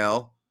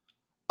email,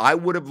 I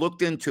would have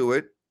looked into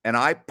it and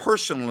I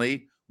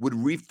personally would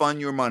refund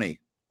your money,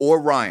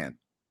 or Ryan.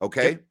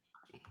 Okay. Yep.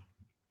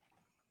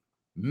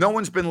 No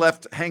one's been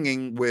left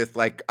hanging with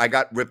like, I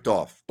got ripped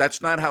off.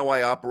 That's not how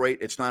I operate.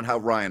 It's not how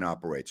Ryan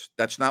operates.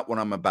 That's not what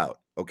I'm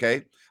about.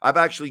 Okay. I've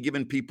actually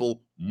given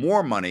people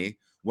more money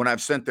when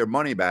I've sent their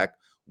money back.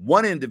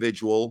 One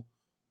individual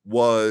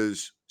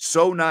was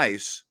so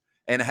nice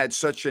and had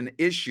such an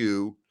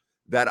issue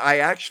that I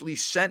actually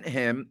sent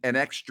him an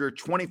extra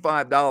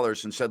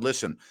 $25 and said,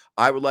 listen,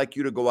 I would like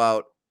you to go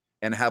out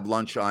and have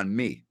lunch on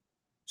me.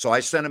 So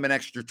I sent him an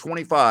extra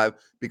 25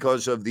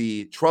 because of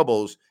the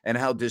troubles and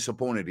how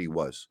disappointed he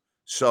was.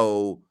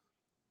 So,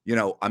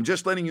 I'm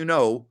just letting you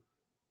know,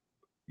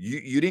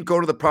 you didn't go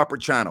to the proper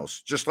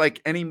channels, just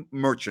like any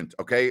merchant,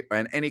 okay,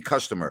 and any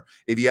customer.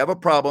 If you have a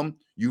problem,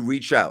 you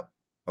reach out,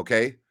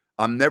 okay?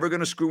 I'm never going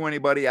to screw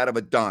anybody out of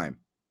a dime.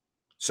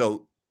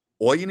 So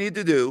all you need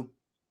to do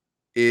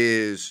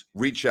is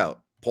reach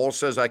out. Paul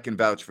says I can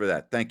vouch for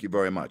that. Thank you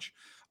very much.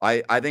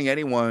 I think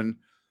anyone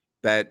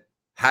that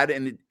had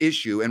an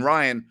issue, and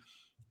Ryan,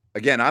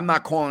 again, I'm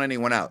not calling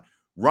anyone out.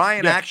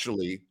 Ryan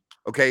actually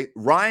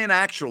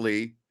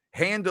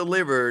hand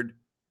delivered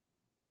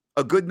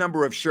a good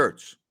number of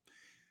shirts.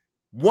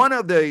 One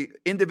of the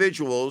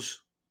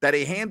individuals that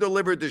he hand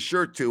delivered the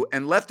shirt to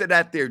and left it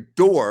at their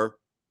door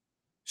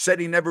said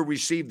he never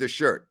received the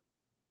shirt.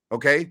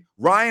 Okay.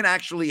 Ryan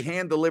actually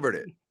hand delivered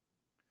it.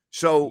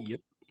 So,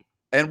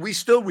 and we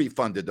still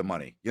refunded the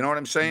money. You know what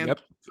I'm saying? Yep.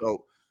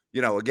 So,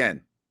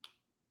 again,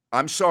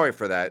 I'm sorry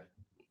for that.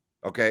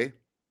 Okay.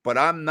 But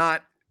I'm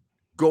not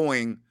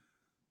going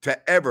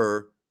to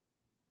ever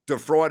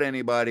defraud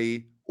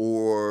anybody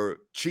or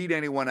cheat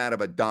anyone out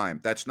of a dime.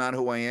 That's not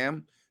who I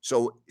am.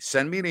 So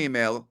send me an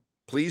email.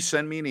 Please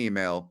send me an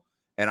email,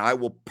 and I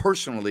will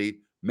personally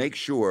make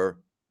sure,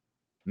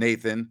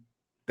 Nathan,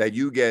 that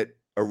you get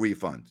a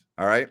refund.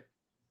 All right.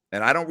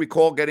 And I don't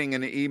recall getting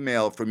an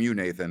email from you,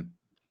 Nathan.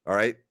 All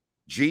right.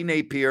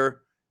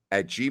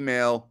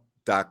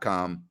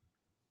 gnapier@gmail.com,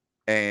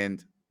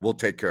 and we'll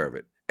take care of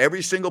it.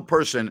 Every single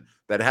person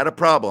that had a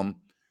problem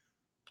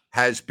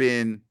has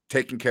been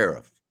taken care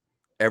of.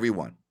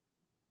 Everyone.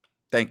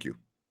 Thank you.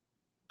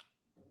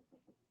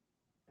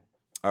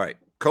 All right.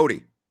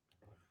 Cody,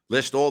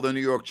 list all the New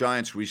York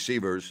Giants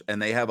receivers,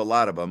 and they have a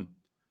lot of them.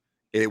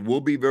 It will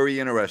be very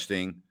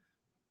interesting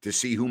to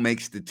see who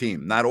makes the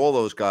team. Not all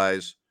those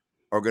guys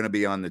are going to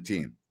be on the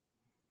team.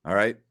 All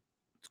right.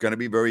 It's going to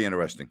be very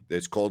interesting.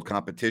 It's called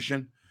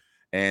competition,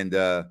 and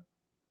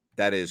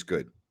that is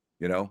good.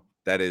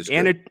 That is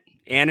good.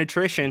 And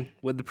attrition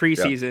with the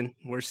preseason.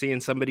 Yeah. We're seeing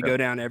somebody go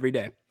down every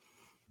day.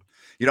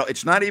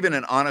 It's not even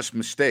an honest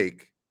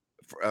mistake.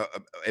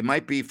 It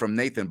might be from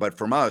Nathan, but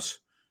from us,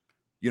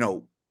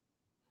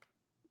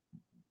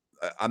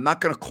 I'm not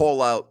going to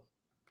call out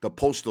the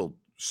postal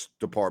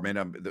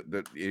department.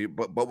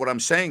 But what I'm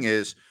saying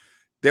is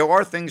there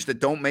are things that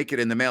don't make it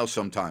in the mail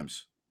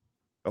sometimes.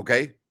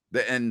 Okay.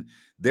 And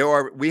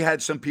we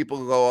had some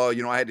people go,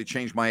 oh, I had to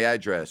change my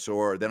address,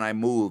 or then I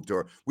moved,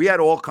 or we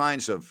had all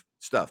kinds of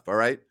stuff. All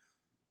right.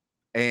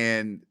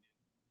 And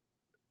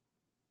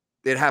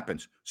it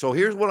happens. So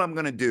here's what I'm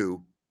going to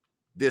do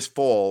this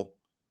fall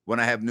when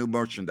I have new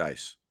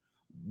merchandise.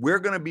 We're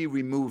going to be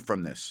removed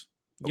from this.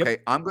 Okay.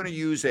 Yep. I'm going to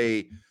use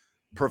a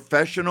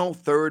professional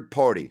third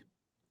party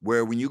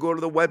where when you go to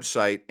the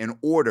website and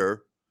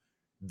order,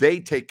 they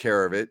take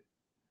care of it.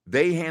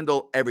 They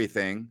handle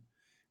everything.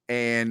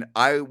 And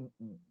I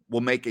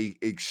will make a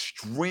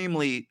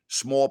extremely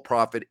small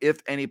profit,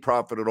 if any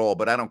profit at all,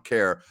 but I don't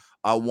care.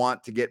 I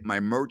want to get my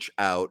merch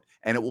out,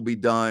 and it will be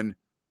done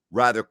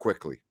rather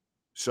quickly.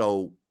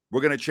 So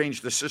we're going to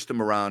change the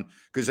system around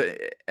because,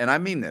 and I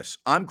mean this,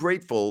 I'm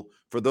grateful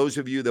for those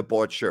of you that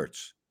bought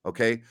shirts.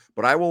 Okay.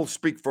 But I will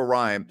speak for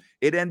Ryan.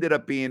 It ended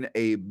up being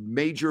a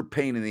major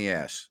pain in the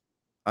ass.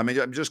 I mean,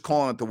 I'm just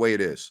calling it the way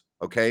it is.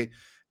 Okay.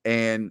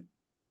 And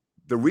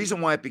the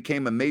reason why it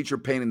became a major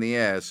pain in the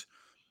ass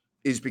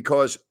is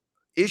because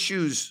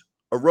issues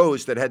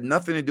arose that had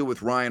nothing to do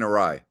with Ryan or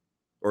I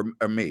or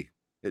me.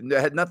 It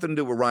had nothing to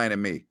do with Ryan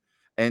and me.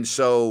 And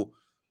so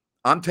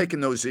I'm taking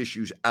those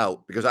issues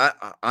out because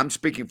I'm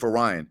speaking for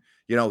Ryan.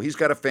 He's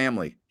got a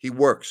family. He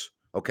works.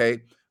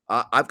 Okay.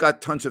 I've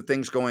got tons of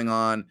things going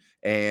on.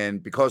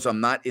 And because I'm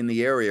not in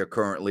the area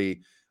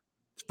currently,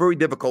 it's very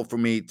difficult for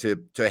me to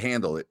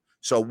handle it.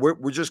 So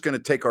we're just going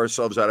to take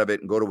ourselves out of it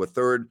and go to a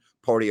third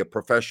party, a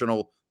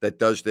professional that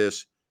does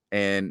this.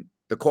 And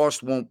the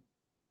cost won't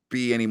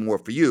be any more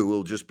for you.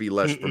 It'll just be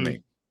less for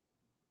me.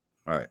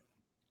 All right.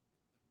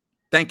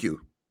 Thank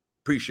you.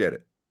 Appreciate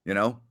it.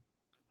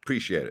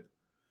 Appreciate it.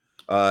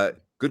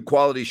 Good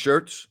quality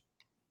shirts.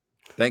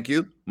 Thank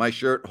you. My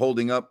shirt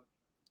holding up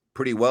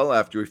pretty well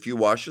after a few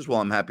washes.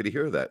 Well, I'm happy to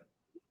hear that.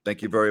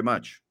 Thank you very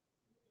much.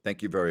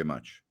 Thank you very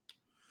much.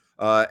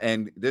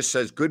 And this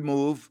says good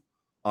move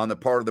on the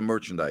part of the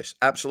merchandise.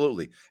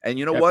 Absolutely. And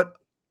you know what?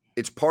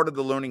 It's part of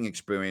the learning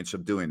experience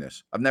of doing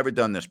this. I've never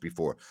done this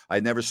before. I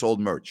never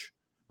sold merch.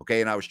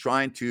 Okay. And I was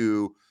trying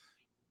to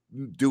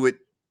do it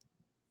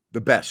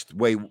the best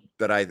way we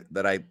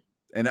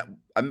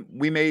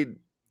made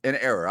an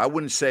error. I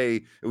wouldn't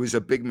say it was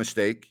a big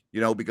mistake,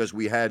 because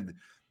we had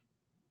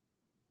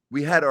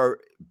our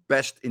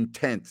best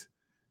intent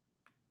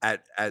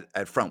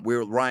at front,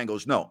 where Ryan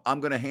goes, no, I'm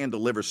going to hand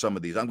deliver some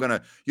of these. I'm going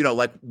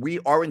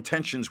to, our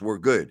intentions were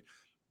good.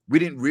 We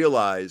didn't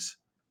realize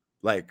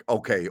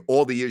okay,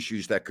 all the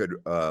issues that could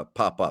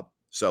pop up.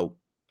 So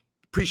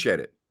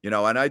appreciate it, and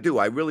I do.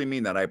 I really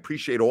mean that. I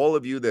appreciate all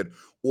of you that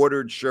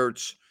ordered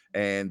shirts,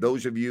 and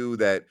those of you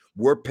that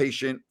were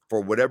patient for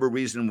whatever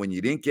reason when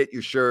you didn't get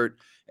your shirt,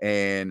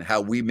 and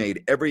how we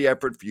made every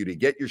effort for you to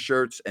get your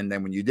shirts. And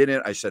then when you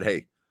didn't, I said,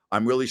 hey,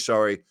 I'm really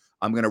sorry.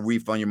 I'm going to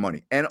refund your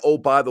money. And oh,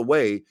 by the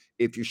way,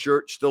 if your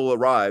shirt still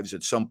arrives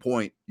at some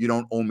point, you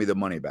don't owe me the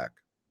money back.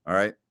 All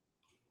right.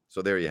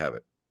 So there you have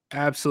it.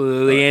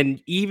 Absolutely.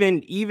 And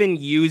even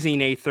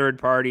using a third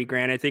party,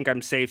 Grant, I think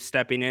I'm safe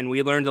stepping in.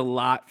 We learned a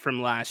lot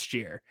from last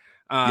year.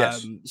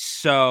 Yes.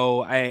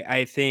 So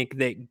I think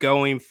that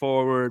going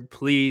forward,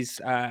 please,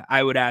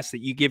 I would ask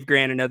that you give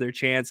Grant another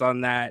chance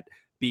on that,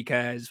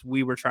 because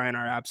we were trying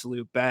our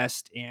absolute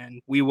best,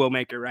 and we will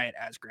make it right,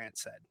 as Grant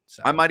said.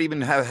 So I might even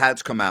have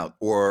hats come out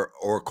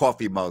or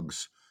coffee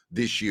mugs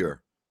this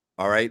year.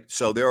 All right.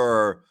 So there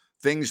are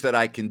things that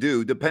I can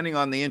do depending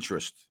on the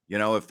interest.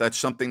 If that's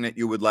something that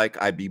you would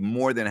like, I'd be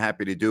more than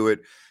happy to do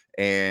it.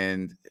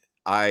 And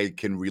I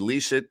can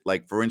release it.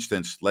 Like, for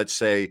instance, let's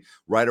say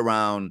right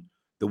around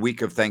the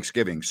week of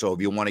Thanksgiving. So if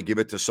you want to give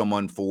it to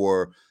someone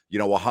for,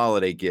 a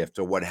holiday gift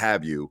or what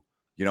have you,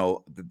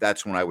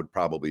 that's when I would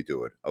probably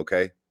do it.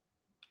 Okay.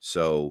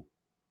 So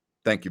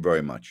thank you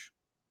very much.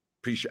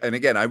 Appreciate. And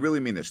again, I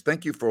really mean this.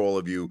 Thank you for all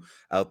of you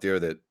out there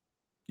that,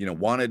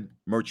 wanted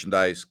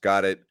merchandise,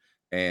 got it,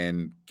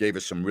 and gave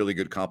us some really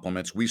good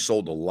compliments. We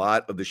sold a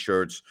lot of the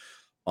shirts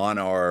on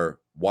our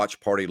watch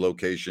party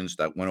locations.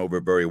 That went over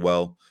very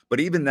well.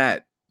 But even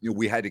that,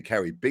 we had to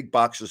carry big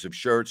boxes of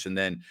shirts, and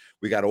then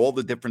we got all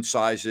the different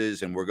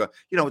sizes, and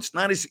it's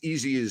not as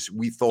easy as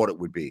we thought it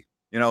would be.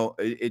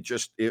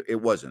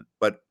 It wasn't.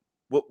 But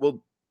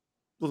we'll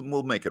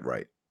make it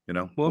right.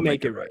 We'll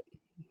make it right.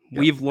 Yeah,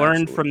 we've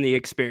learned absolutely. from the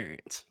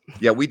experience.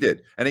 Yeah, we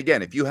did. And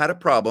again, if you had a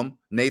problem,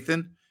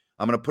 Nathan,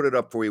 I'm going to put it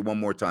up for you one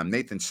more time.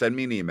 Nathan, send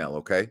me an email,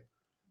 okay?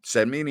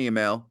 Send me an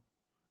email,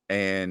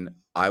 and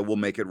I will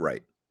make it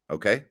right,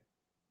 okay?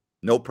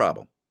 No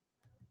problem.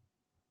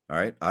 All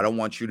right? I don't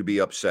want you to be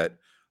upset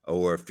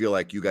or feel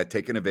like you got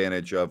taken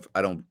advantage of.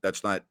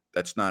 That's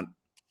not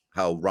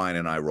how Ryan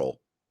and I roll.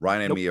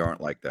 Ryan and me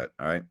aren't like that,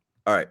 all right?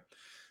 All right.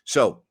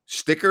 So,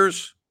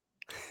 stickers,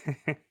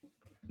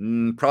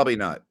 probably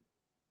not.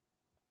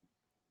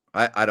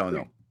 I don't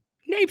know.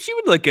 Napes, you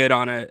would look good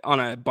on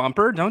a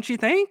bumper, don't you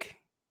think?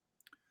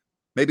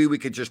 Maybe we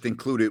could just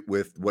include it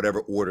with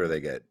whatever order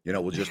they get.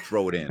 We'll just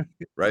throw it in,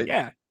 right?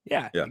 Yeah,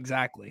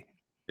 exactly.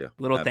 Yeah.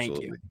 Little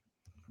absolutely.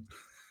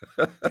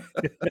 Thank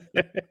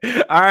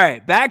you. All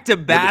right, back to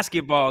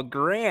basketball.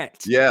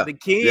 Grant. Yeah. The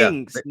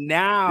Kings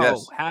now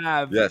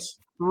have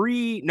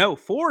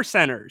 4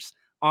 centers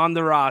on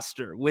the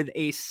roster with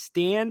a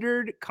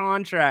standard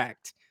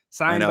contract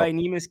signed by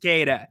Neemias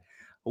Queta.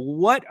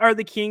 What are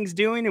the Kings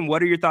doing, and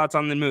what are your thoughts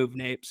on the move,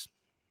 Napes?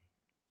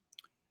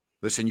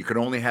 Listen, you can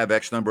only have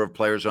X number of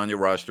players on your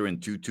roster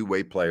and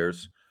two-way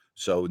players.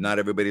 So not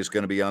everybody's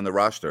going to be on the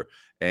roster.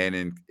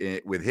 And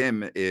with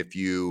him, if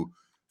you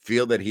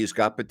feel that he's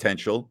got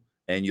potential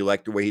and you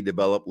like the way he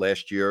developed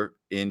last year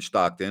in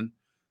Stockton,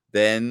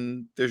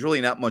 then there's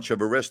really not much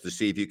of a risk to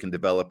see if you can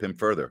develop him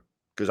further.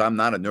 Because I'm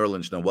not a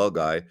Nerlens Noel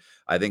guy.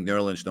 I think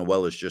Nerlens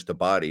Noel is just a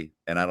body,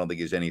 and I don't think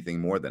he's anything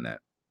more than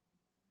that.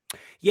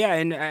 Yeah,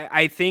 and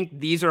I think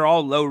these are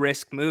all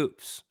low-risk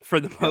moves for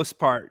the most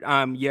part.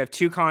 You have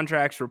 2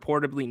 contracts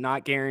reportedly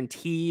not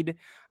guaranteed,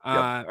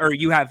 or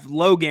you have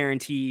low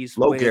guarantees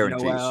with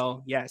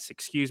Noel. Yes,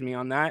 excuse me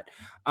on that,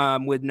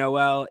 with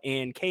Noel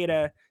and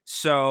Queta.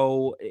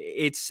 So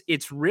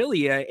it's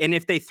really and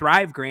if they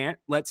thrive, Grant,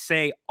 let's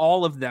say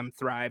all of them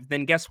thrive,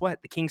 then guess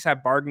what? The Kings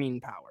have bargaining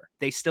power.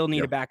 They still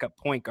need a backup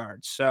point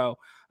guard. So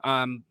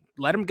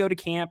let them go to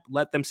camp.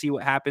 Let them see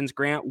what happens.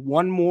 Grant,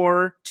 one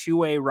more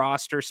 2-way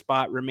roster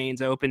spot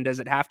remains open. Does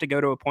it have to go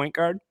to a point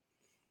guard?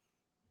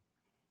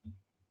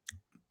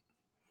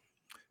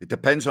 It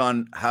depends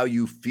on how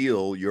you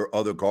feel your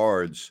other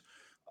guards.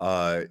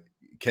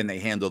 Can they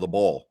handle the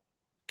ball?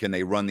 Can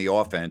they run the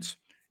offense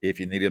if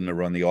you need them to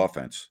run the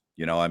offense?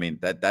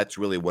 That's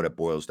really what it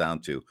boils down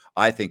to.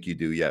 I think you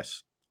do.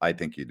 Yes, I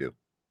think you do.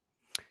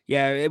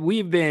 Yeah,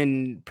 we've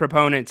been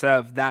proponents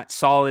of that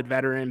solid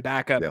veteran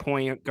backup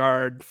point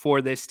guard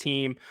for this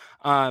team.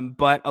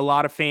 But a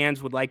lot of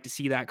fans would like to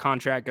see that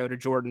contract go to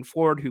Jordan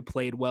Ford, who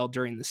played well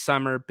during the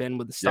summer, been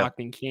with the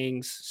Stockton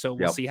Kings. So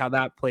we'll see how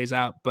that plays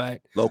out.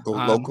 But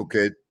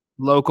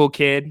local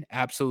kid.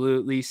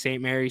 Absolutely.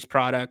 St. Mary's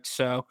product.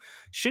 So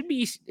should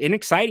be an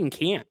exciting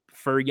camp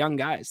for young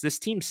guys. This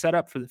team's set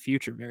up for the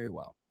future very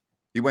well.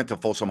 You went to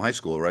Folsom High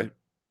School, right?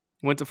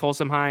 Went to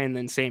Folsom High and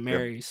then St.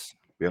 Mary's.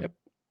 Yep.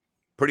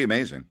 Pretty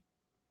amazing,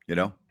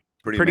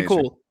 pretty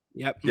cool.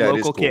 Yep. Yeah,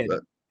 local kid.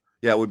 Cool.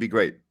 Yeah, it would be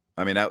great.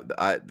 I mean,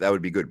 that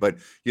would be good. But,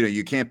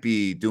 you can't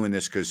be doing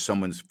this because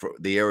someone's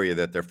the area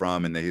that they're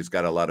from and he's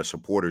got a lot of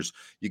supporters.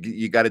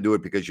 You got to do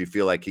it because you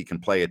feel like he can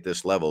play at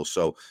this level.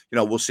 So,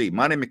 we'll see.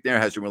 Monty McNair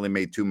hasn't really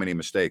made too many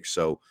mistakes.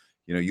 So,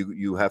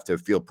 you have to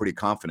feel pretty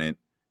confident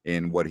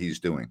in what he's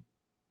doing.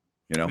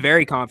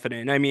 Very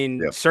confident. I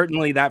mean,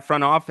 certainly that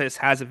front office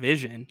has a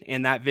vision,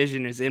 and that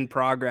vision is in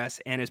progress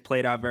and has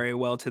played out very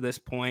well to this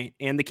point.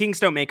 And the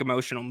Kings don't make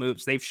emotional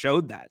moves. They've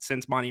showed that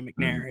since Monty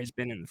McNair has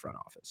been in the front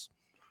office.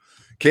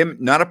 Kim,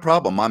 not a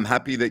problem. I'm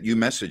happy that you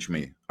messaged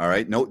me. All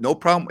right. No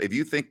problem. If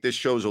you think this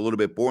show is a little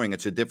bit boring,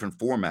 it's a different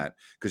format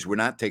because we're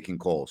not taking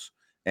calls.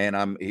 And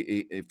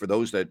for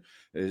those that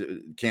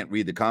can't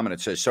read the comment,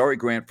 it says, sorry,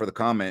 Grant, for the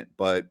comment,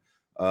 but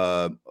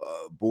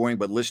boring,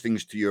 but listening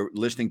to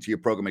your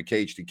program at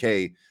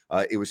KHTK,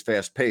 it was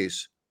fast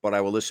paced, but I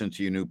will listen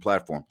to your new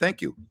platform.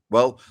 Thank you.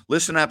 Well,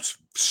 Listen App's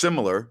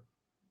similar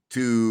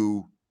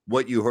to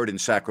what you heard in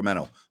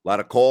Sacramento. A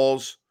lot of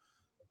calls,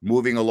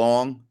 moving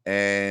along,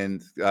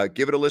 and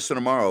give it a listen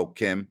tomorrow,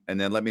 Kim, and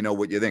then let me know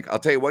what you think. I'll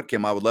tell you what,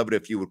 Kim, I would love it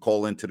if you would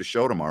call into the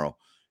show tomorrow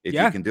if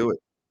you can do it.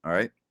 All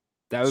right.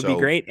 That would be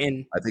great.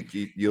 And I think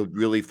you'll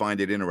really find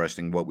it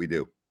interesting what we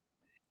do.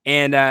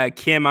 And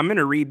Kim, I'm going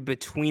to read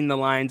between the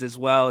lines as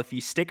well. If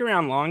you stick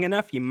around long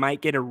enough, you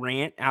might get a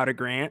rant out of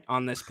Grant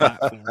on this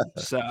platform.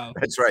 So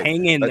that's right.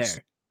 Hang in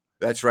there.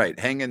 That's right.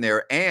 Hang in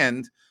there.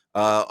 And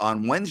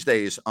on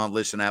Wednesdays on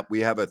Listen App,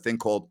 we have a thing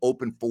called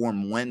Open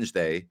Forum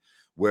Wednesday,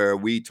 where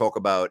we talk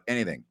about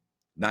anything,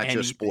 not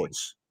just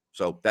sports.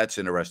 So that's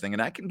interesting.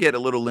 And I can get a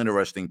little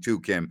interesting too,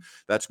 Kim.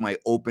 That's my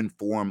Open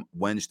Forum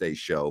Wednesday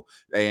show.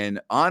 And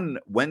on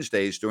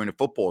Wednesdays during the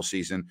football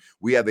season,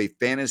 we have a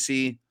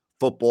fantasy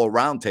football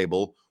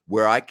roundtable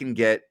where I can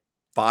get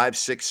 5,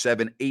 6,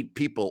 7, 8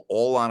 people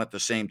all on at the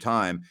same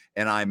time.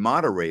 And I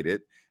moderate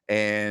it.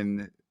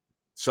 And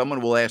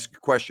someone will ask a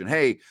question.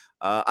 Hey,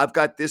 I've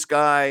got this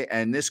guy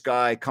and this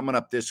guy coming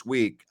up this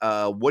week.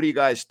 What do you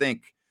guys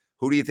think?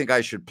 Who do you think I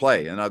should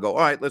play? And I'll go,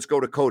 all right, let's go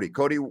to Cody.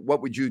 Cody,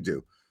 what would you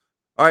do?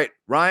 All right,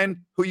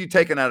 Ryan, who are you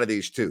taking out of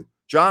these two?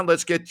 John,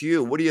 let's get to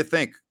you. What do you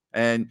think?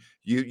 And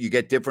you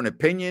get different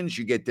opinions.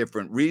 You get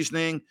different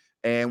reasoning.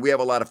 And we have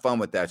a lot of fun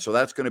with that. So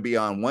that's going to be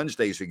on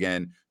Wednesdays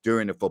again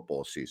during the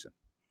football season.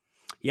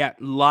 Yeah,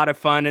 a lot of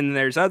fun. And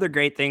there's other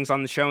great things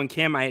on the show. And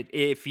Kim,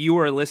 if you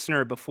were a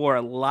listener before,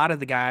 a lot of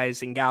the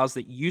guys and gals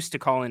that used to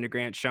call into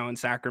Grant's show in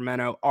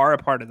Sacramento are a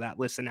part of that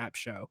Listen App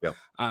show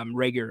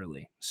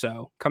regularly.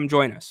 So come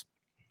join us.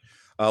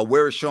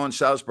 Where has Sean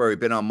Salisbury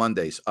been on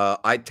Mondays?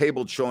 I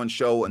tabled Sean's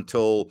show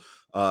until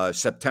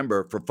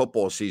September for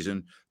football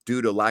season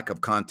due to lack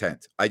of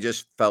content. I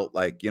just felt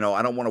like,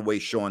 I don't want to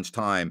waste Sean's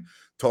time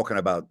talking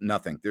about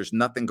nothing. There's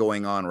nothing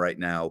going on right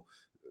now.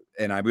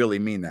 And I really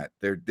mean that.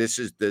 This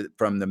is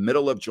from the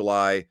middle of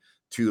July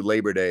to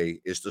Labor Day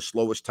is the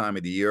slowest time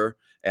of the year.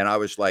 And I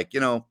was like,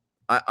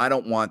 I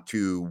don't want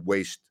to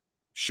waste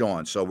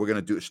Sean. So we're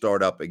going to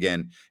start up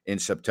again in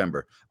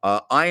September.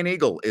 Iron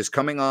Eagle is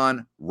coming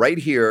on right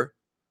here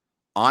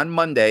on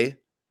Monday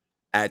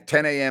at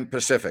 10 a.m.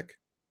 Pacific.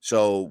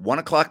 So 1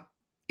 o'clock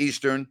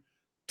Eastern,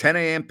 10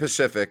 a.m.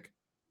 Pacific,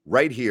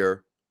 right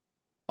here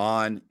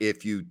on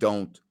If You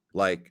Don't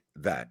Like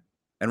That.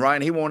 And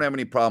Ryan, he won't have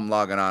any problem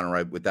logging on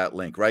right with that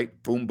link,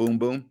 right? Boom, boom,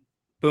 boom.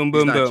 Boom,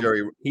 boom,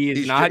 boom.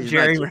 He's not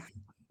Jerry.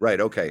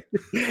 Right. Okay.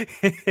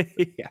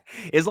 Yeah.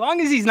 As long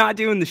as he's not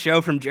doing the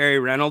show from Jerry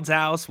Reynolds'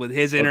 house with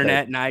his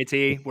internet and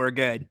IT, we're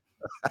good.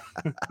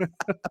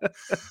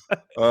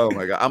 Oh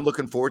my God. I'm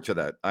looking forward to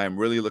that. I am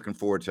really looking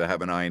forward to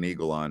having Iron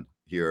Eagle on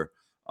here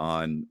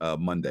on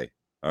Monday.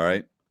 All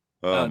right.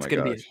 Oh it's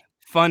going to be a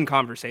fun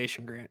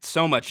conversation, Grant.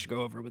 So much to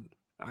go over with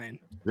Iron.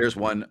 There's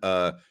one.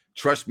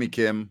 Trust me,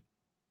 Kim.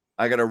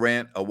 I got a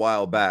rant a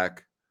while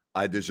back.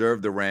 I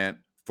deserved the rant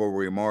for a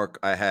remark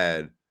I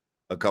had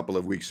a couple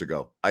of weeks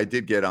ago. I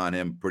did get on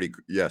him pretty.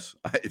 Yes,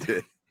 I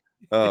did.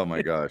 Oh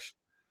my gosh.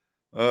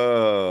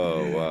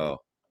 Oh, wow.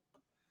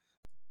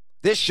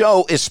 This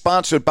show is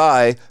sponsored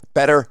by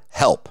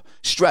BetterHelp.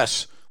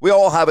 Stress. We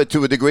all have it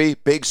to a degree,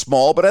 big,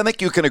 small, but I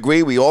think you can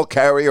agree we all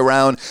carry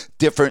around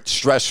different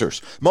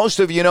stressors. Most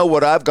of you know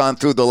what I've gone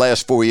through the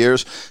last 4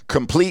 years.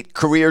 Complete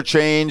career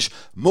change,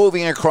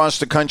 moving across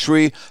the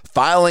country,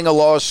 filing a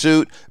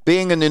lawsuit,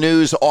 being in the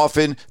news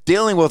often,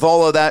 dealing with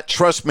all of that,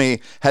 trust me,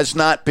 has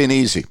not been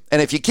easy.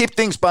 And if you keep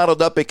things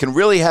bottled up, it can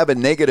really have a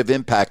negative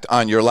impact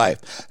on your life.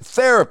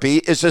 Therapy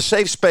is a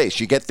safe space.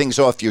 You get things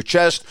off your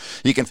chest.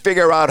 You can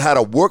figure out how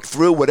to work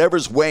through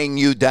whatever's weighing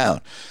you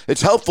down.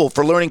 It's helpful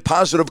for learning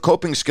positive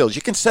coping skills.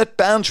 You can set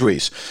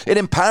boundaries. It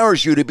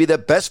empowers you to be the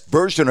best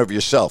version of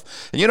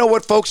yourself. And you know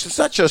what, folks? It's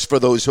not just for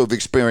those who have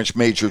experienced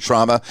major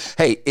trauma.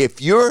 Hey,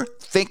 if you're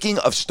thinking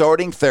of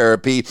starting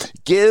therapy,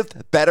 give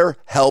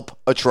BetterHelp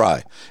a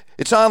try.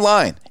 It's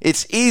online.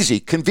 It's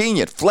easy,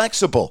 convenient,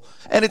 flexible,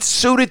 and it's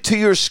suited to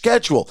your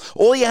schedule.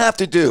 All you have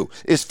to do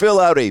is fill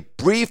out a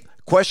brief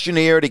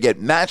questionnaire to get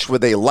matched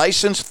with a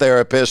licensed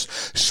therapist.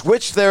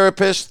 Switch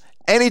therapists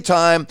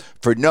anytime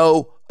for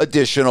no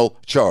additional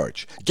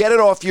charge. Get it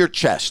off your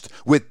chest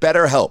with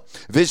BetterHelp.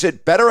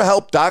 Visit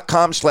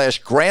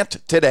BetterHelp.com/Grant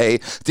today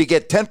to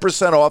get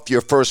 10% off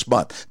your first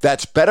month.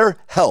 That's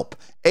BetterHelp,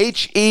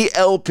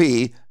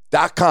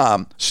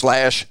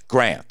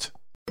 HELP.com/Grant.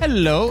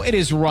 Hello, it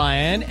is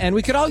Ryan, and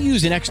we could all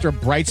use an extra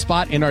bright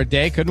spot in our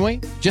day, couldn't we?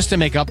 Just to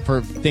make up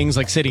for things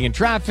like sitting in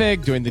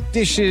traffic, doing the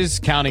dishes,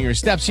 counting your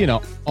steps,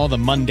 all the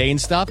mundane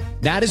stuff.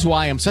 That is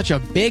why I'm such a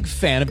big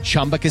fan of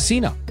Chumba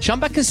Casino.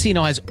 Chumba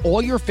Casino has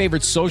all your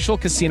favorite social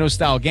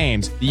casino-style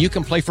games that you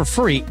can play for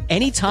free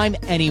anytime,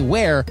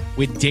 anywhere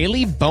with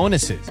daily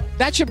bonuses.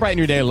 That should brighten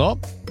your day a little.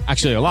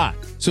 Actually, a lot.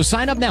 So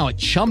sign up now at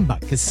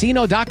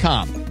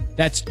ChumbaCasino.com.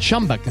 That's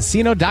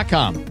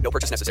ChumbaCasino.com. No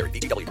purchase necessary.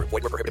 VGW Group.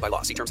 Void where prohibited by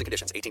law. See terms and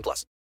conditions.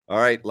 18+. All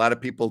right. A lot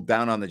of people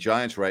down on the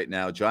Giants right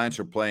now. Giants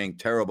are playing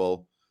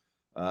terrible.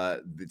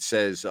 It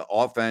says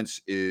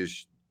offense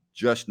is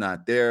just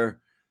not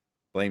there.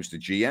 Blames the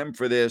GM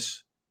for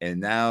this. And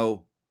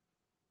now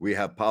we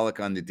have Pollock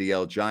on the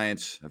DL.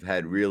 Giants have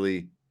had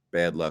really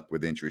bad luck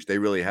with injuries. They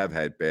really have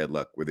had bad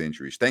luck with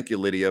injuries. Thank you,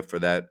 Lydia, for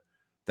that.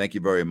 Thank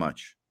you very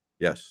much.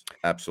 Yes,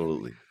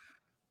 absolutely.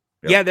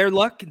 Yep. Yeah, their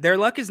luck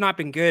has not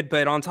been good,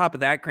 but on top of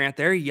that, Grant,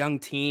 they're a young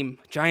team.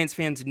 Giants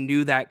fans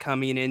knew that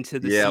coming into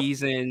the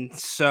season,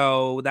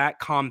 so that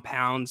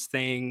compounds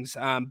things.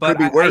 But could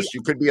be worse.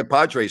 You could be a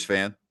Padres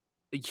fan.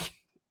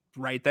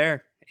 Right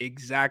there,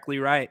 exactly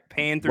right.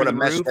 Paying through what a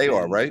mess they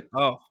are, right?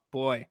 Oh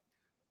boy,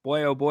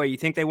 oh boy. You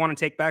think they want to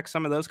take back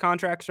some of those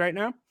contracts right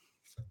now?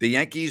 The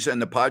Yankees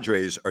and the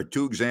Padres are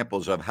two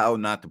examples of how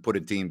not to put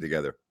a team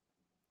together.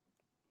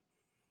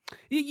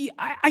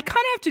 I kind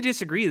of have to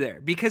disagree there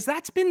because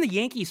that's been the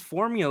Yankees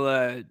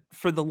formula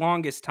for the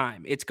longest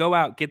time. It's go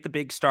out, get the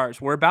big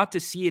stars. We're about to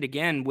see it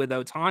again with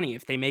Ohtani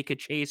if they make a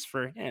chase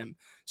for him.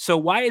 So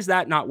why is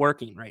that not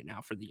working right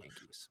now for the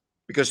Yankees?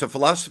 Because the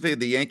philosophy of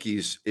the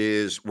Yankees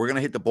is we're going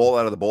to hit the ball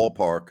out of the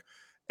ballpark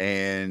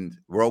and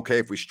we're okay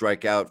if we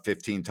strike out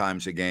 15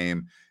 times a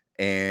game.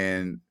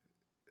 And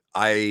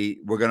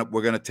we're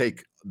going to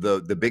take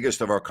the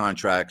biggest of our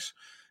contracts.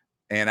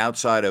 And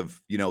outside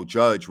of,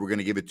 Judge, we're going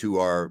to give it to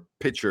our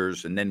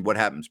pitchers. And then what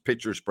happens?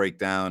 Pitchers break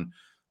down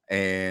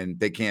and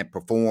they can't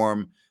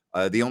perform.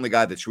 The only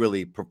guy that's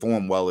really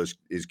performed well is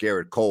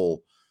Garrett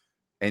Cole.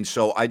 And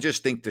so I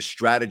just think the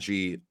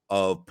strategy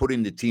of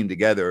putting the team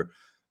together,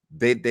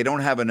 they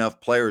don't have enough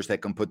players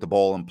that can put the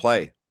ball in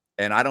play.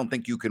 And I don't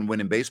think you can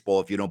win in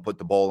baseball if you don't put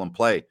the ball in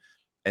play.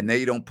 And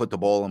they don't put the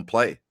ball in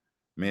play. I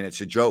mean,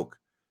 it's a joke.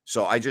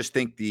 So I just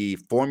think the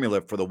formula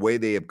for the way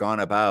they have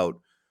gone about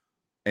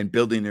and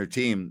building their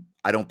team,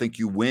 I don't think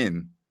you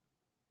win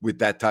with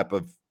that type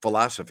of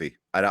philosophy.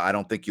 I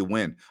don't think you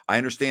win. I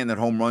understand that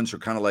home runs are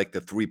kind of like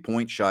the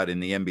 3-point shot in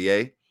the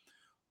NBA,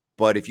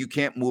 but if you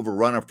can't move a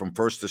runner from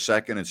first to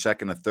second and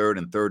second to third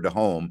and third to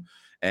home,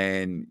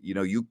 and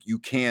you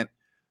can't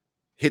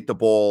hit the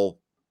ball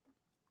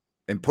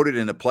and put it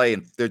into play,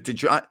 and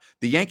the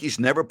Yankees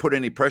never put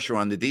any pressure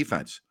on the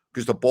defense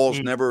because the ball's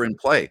never in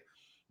play.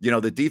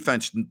 The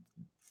defense.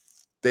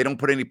 They don't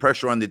put any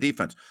pressure on the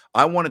defense.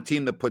 I want a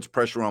team that puts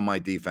pressure on my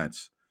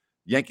defense.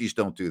 Yankees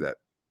don't do that.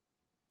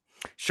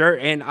 Sure.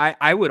 And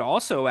I would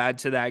also add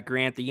to that,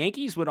 Grant, the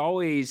Yankees would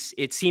always,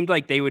 it seemed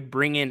like they would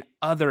bring in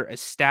other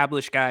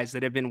established guys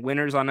that have been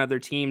winners on other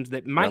teams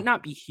that might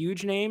not be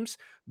huge names,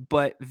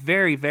 but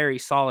very, very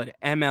solid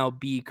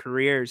MLB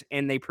careers.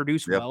 And they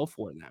produce well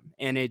for them.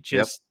 And it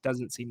just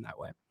doesn't seem that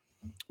way.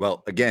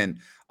 Well,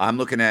 again, I'm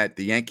looking at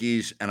the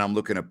Yankees and I'm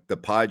looking at the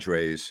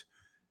Padres,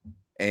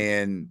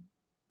 and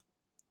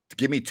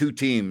give me two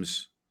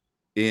teams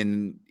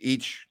in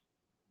each,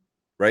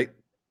 right?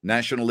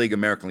 National League,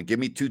 American League. Give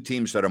me two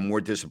teams that are more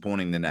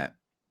disappointing than that.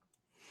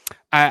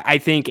 I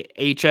think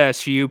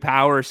HSU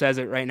Power says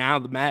it right now,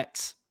 the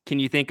Mets. Can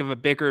you think of a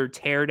bigger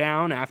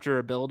teardown after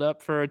a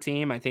buildup for a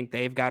team? I think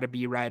they've got to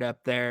be right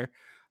up there.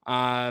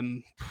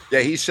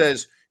 He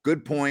says,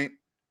 good point.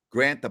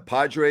 Grant, the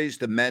Padres,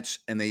 the Mets,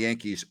 and the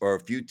Yankees are a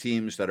few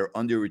teams that are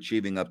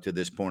underachieving up to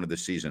this point of the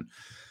season.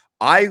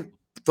 I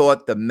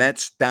thought the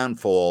Mets'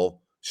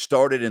 downfall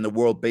started in the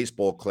World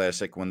Baseball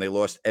Classic when they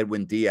lost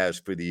Edwin Diaz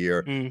for the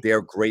year,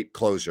 their great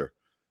closer.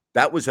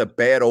 That was a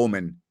bad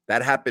omen.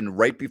 That happened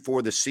right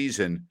before the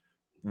season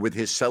with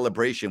his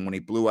celebration when he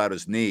blew out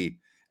his knee,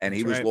 and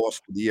he was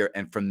lost for the year.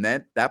 And from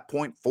that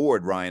point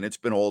forward, Ryan, it's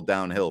been all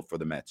downhill for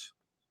the Mets.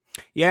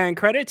 Yeah, and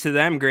credit to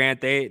them,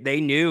 Grant. They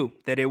knew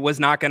that it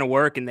was not going to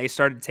work, and they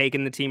started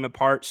taking the team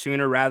apart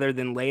sooner rather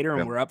than later,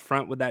 and we're up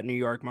front with that New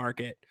York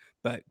market.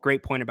 But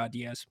great point about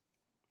Diaz.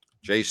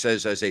 Jay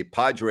says, as a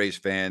Padres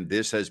fan,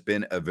 this has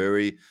been a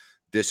very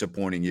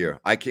disappointing year.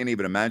 I can't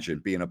even imagine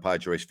being a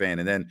Padres fan.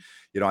 And then,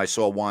 I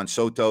saw Juan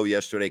Soto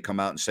yesterday come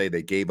out and say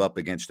they gave up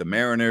against the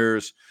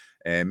Mariners,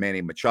 and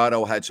Manny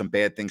Machado had some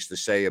bad things to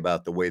say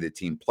about the way the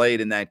team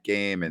played in that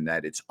game and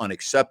that it's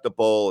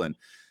unacceptable. And,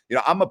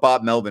 I'm a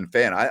Bob Melvin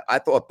fan. I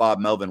thought Bob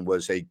Melvin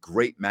was a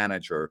great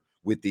manager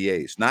with the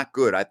A's. Not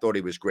good. I thought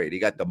he was great. He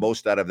got the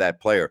most out of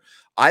that player.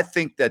 I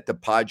think that the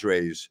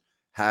Padres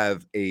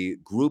have a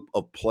group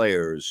of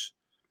players,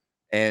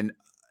 and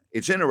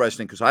it's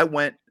interesting because I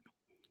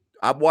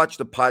I've watched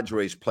the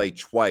Padres play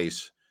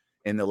twice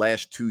in the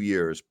last 2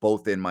 years,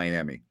 both in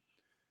Miami.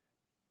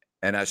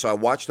 And so I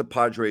watched the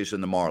Padres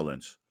and the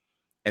Marlins.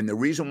 And the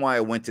reason why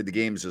I went to the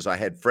games is I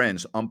had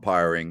friends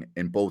umpiring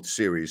in both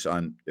series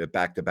on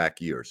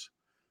back-to-back years.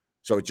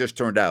 So it just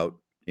turned out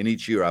in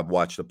each year I've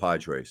watched the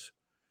Padres.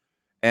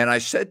 And I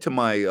said to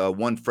my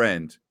one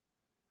friend,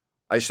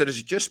 I said, is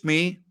it just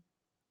me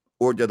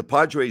or do the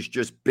Padres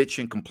just bitch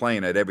and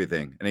complain at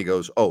everything? And he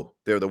goes, oh,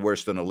 they're the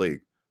worst in the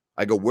league.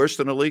 I go, worst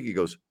in the league? He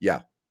goes,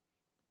 yeah.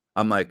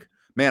 I'm like,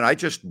 man, I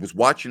just was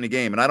watching the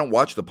game, and I don't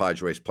watch the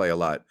Padres play a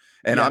lot.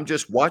 And I'm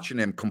just watching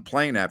them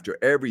complain after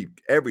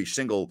every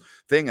single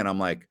thing. And I'm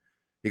like,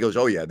 he goes,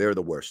 oh, yeah, they're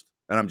the worst.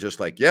 And I'm just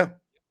like, yeah,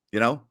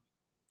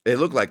 they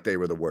look like they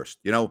were the worst.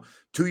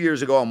 2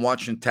 years ago, I'm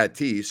watching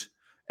Tatis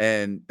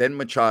and then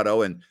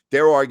Machado, and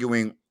they're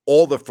arguing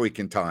all the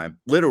freaking time,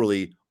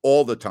 literally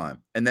all the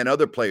time. And then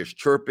other players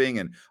chirping,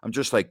 and I'm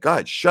just like,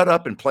 God, shut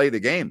up and play the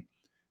game.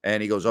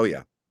 And he goes, oh,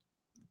 yeah,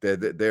 they're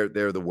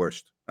the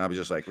worst. And I was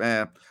just like,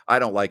 I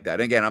don't like that.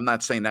 And again, I'm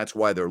not saying that's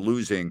why they're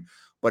losing,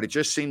 but it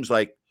just seems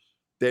like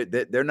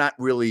they're not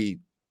really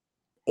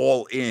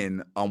all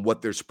in on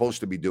what they're supposed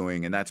to be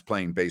doing, and that's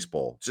playing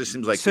baseball. It just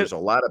seems like there's a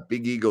lot of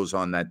big egos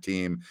on that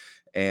team,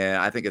 and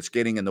I think it's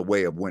getting in the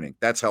way of winning.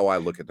 That's how I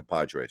look at the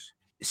Padres.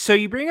 So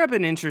you bring up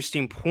an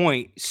interesting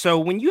point. So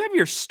when you have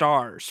your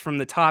stars from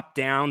the top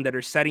down that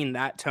are setting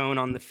that tone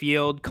on the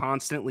field,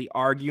 constantly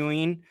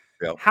arguing,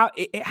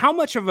 how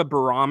much of a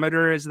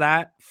barometer is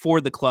that for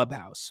the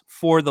clubhouse,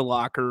 for the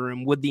locker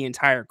room, with the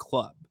entire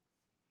club?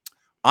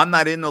 I'm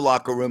not in the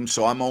locker room,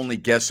 so I'm only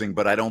guessing,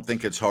 but I don't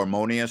think it's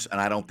harmonious, and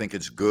I don't think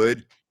it's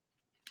good.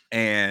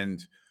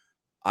 And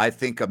I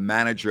think a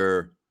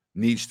manager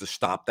needs to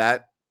stop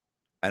that.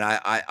 And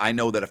I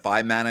know that if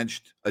I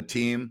managed a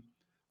team,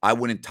 I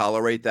wouldn't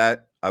tolerate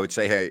that. I would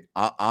say, hey,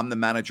 I'm the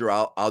manager.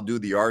 I'll do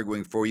the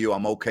arguing for you.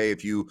 I'm okay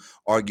if you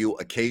argue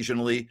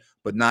occasionally,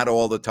 but not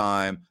all the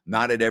time,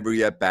 not at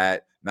every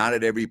at-bat, not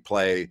at every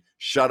play.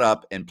 Shut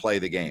up and play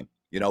the game.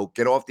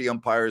 Get off the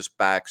umpires'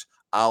 backs.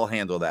 I'll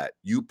handle that.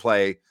 You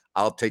play.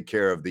 I'll take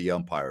care of the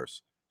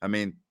umpires. I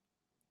mean,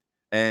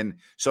 and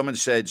someone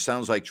said,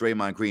 sounds like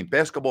Draymond Green.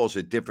 Basketball is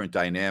a different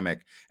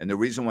dynamic. And the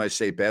reason why I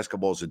say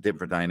basketball is a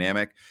different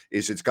dynamic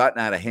is it's gotten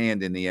out of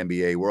hand in the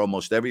NBA, where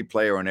almost every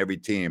player on every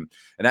team,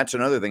 and that's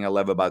another thing I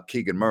love about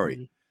Keegan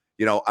Murray,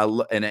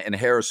 and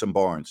Harrison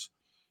Barnes.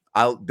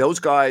 Those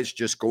guys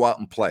just go out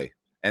and play.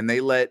 And they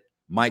let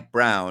Mike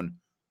Brown,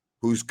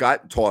 who's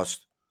gotten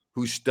tossed,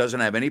 who doesn't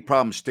have any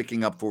problem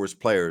sticking up for his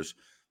players,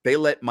 they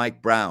let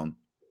Mike Brown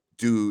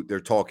do their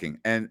talking.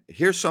 And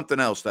here's something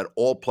else that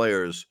all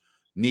players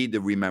need to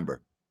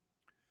remember.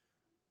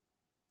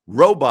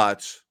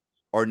 Robots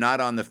are not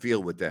on the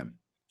field with them.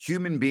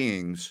 Human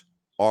beings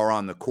are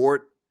on the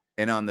court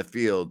and on the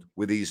field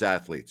with these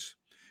athletes.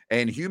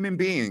 And human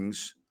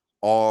beings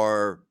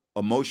are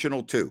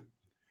emotional too.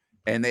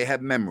 And they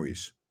have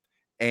memories.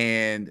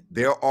 And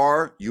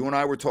you and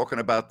I were talking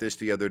about this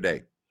the other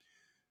day.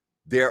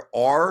 There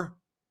are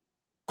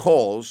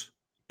calls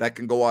that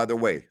can go either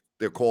way.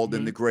 They're called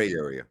in the gray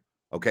area,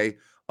 okay?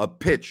 A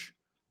pitch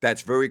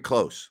that's very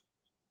close.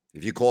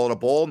 If you call it a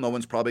ball, no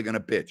one's probably going to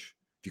bitch.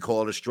 If you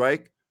call it a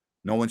strike,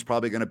 no one's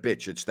probably going to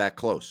bitch. It's that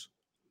close.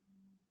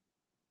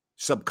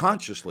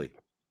 Subconsciously,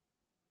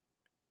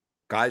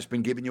 guy's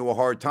been giving you a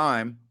hard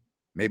time.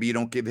 Maybe you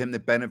don't give him the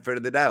benefit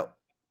of the doubt.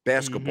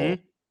 Basketball,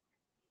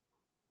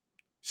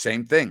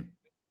 same thing.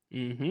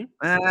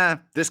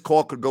 This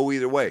call could go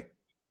either way.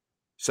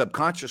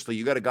 Subconsciously,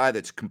 you got a guy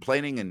that's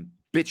complaining and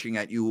bitching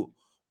at you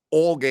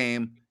all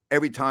game,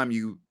 every time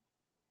you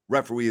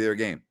referee their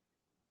game.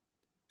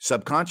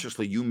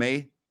 Subconsciously, you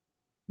may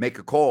make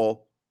a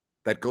call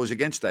that goes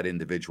against that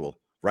individual,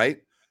 right?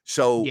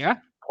 So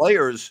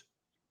players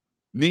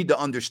need to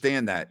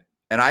understand that.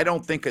 And I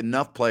don't think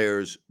enough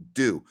players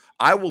do.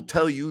 I will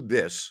tell you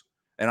this,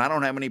 and I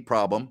don't have any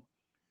problem,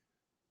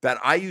 that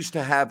I used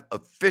to have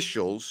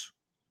officials,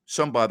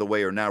 some, by the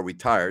way, are now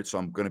retired, so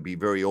I'm going to be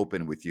very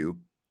open with you,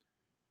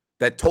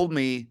 that told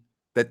me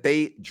that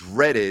they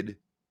dreaded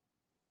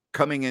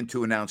coming in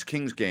to announce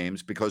Kings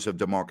games because of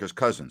DeMarcus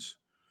Cousins,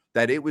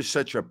 that it was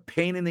such a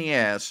pain in the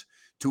ass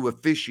to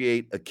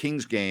officiate a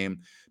Kings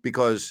game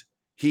because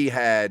he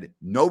had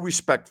no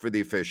respect for the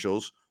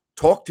officials,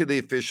 talked to the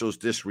officials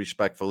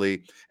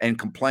disrespectfully, and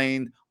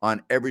complained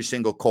on every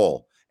single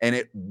call. And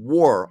it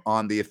wore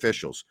on the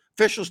officials.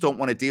 Officials don't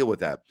want to deal with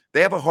that.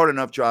 They have a hard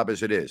enough job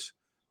as it is.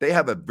 They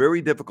have a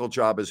very difficult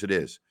job as it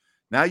is.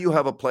 Now you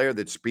have a player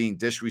that's being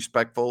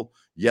disrespectful,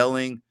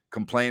 yelling,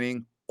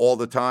 complaining all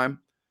the time.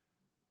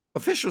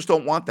 Officials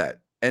don't want that.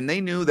 And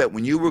they knew that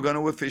when you were going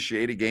to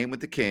officiate a game with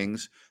the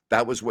Kings,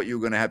 that was what you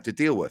were going to have to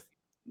deal with.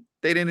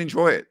 They didn't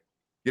enjoy it.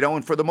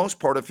 And for the most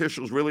part,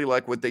 officials really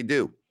like what they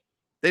do.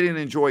 They didn't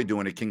enjoy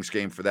doing a Kings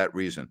game for that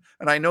reason.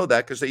 And I know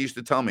that because they used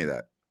to tell me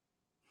that.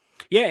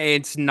 Yeah,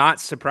 it's not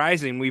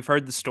surprising. We've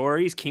heard the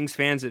stories. Kings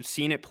fans have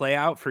seen it play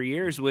out for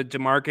years with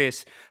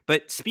DeMarcus.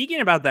 But speaking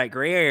about that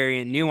gray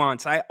area and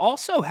nuance, I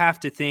also have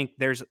to think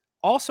there's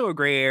also a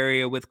gray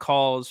area with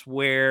calls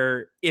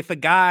where if a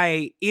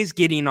guy is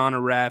getting on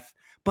a ref,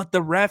 but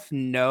the ref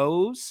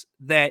knows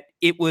that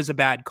it was a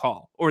bad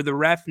call, or the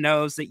ref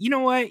knows that, you know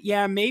what,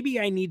 yeah, maybe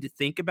I need to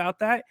think about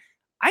that.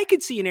 I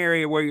could see an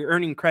area where you're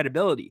earning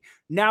credibility.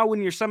 Now,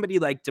 when you're somebody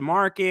like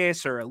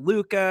DeMarcus or a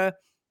Luka,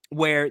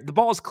 where the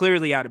ball's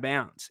clearly out of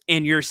bounds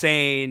and you're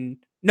saying,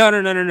 no,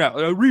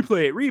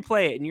 replay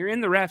it, and you're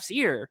in the ref's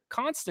ear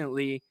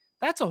constantly,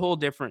 that's a whole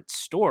different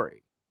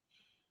story.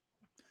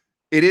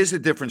 It is a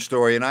different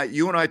story, and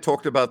you and I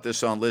talked about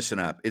this on Listen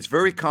Up. It's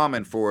very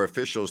common for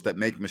officials that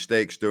make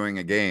mistakes during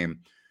a game,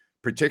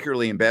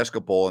 particularly in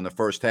basketball in the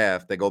first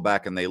half. They go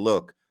back and they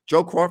look.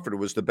 Joe Crawford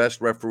was the best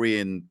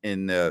referee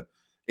in the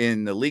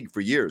league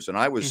for years, and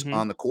I was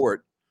on the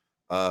court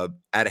at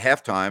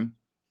halftime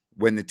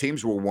when the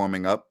teams were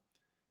warming up.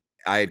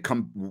 I had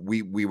come.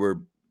 We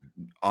were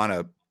on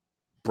a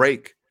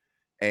break,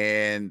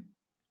 and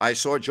I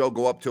saw Joe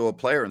go up to a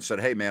player and said,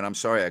 "Hey, man, I'm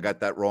sorry, I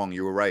got that wrong.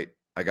 You were right.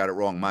 I got it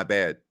wrong. My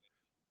bad."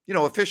 You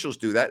know, officials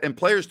do that, and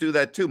players do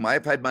that too.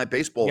 I've had my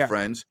baseball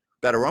friends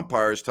that are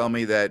umpires tell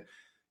me that,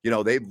 you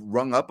know, they've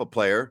rung up a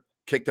player,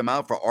 kicked him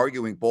out for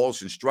arguing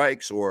balls and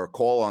strikes or a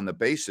call on the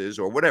bases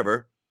or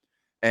whatever,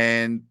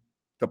 and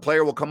the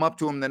player will come up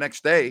to him the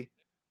next day,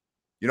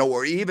 you know,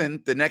 or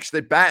even the next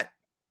at bat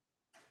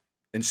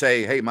and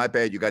say, "Hey, my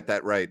bad. You got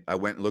that right. I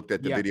went and looked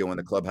at the video in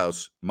the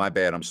clubhouse. My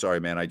bad. I'm sorry,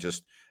 man.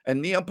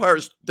 And the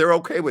umpires, they're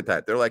okay with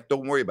that. They're like,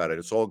 "Don't worry about it.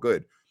 It's all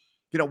good."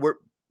 You know,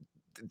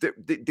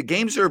 the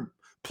games are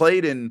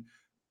played and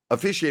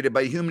officiated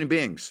by human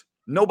beings.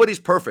 Nobody's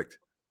perfect.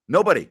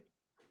 Nobody.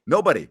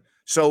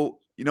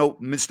 So, you know,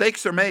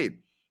 mistakes are made.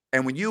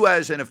 And when you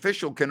as an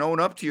official can own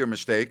up to your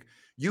mistake,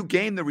 you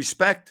gain the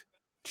respect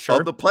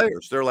of the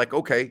players. They're like,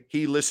 okay,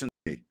 he listened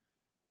to me.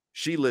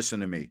 She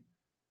listened to me.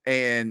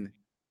 And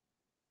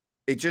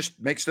it just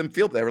makes them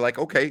feel, they were like,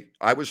 okay,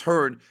 I was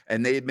heard,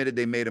 and they admitted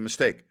they made a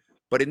mistake.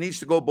 But it needs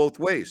to go both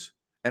ways.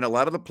 And a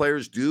lot of the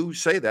players do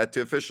say that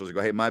to officials. They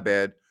go, "Hey, my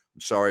bad.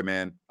 I'm sorry,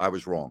 man. I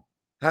was wrong."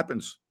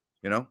 Happens,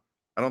 you know?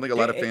 I don't think a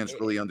lot of fans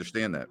really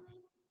understand that.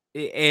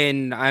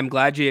 And I'm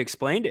glad you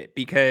explained it,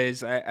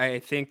 because I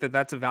think that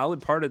that's a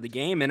valid part of the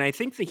game. And I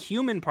think the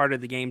human part of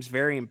the game is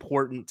very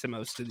important to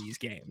most of these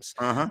games.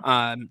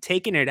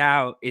 Taking it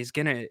out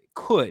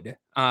could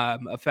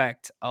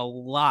affect a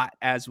lot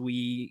as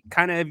we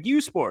kind of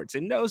view sports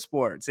and know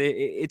sports.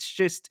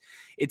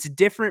 It's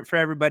different for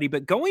everybody.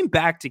 But going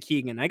back to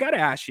Keegan, I got to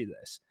ask you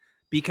this,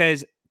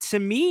 because to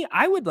me,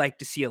 I would like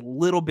to see a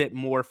little bit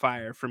more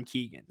fire from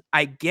Keegan.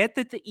 I get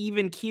that the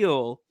even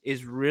keel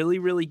is really,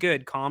 really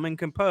good, calm and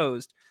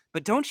composed,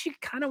 but don't you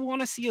kind of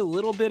want to see a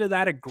little bit of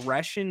that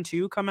aggression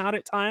too come out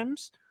at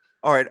times?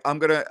 All right, I'm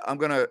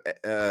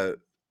gonna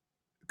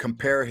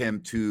compare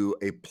him to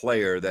a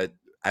player that,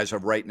 as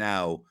of right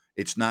now,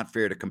 it's not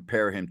fair to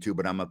compare him to,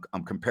 but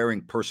I'm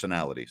comparing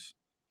personalities.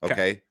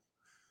 Okay.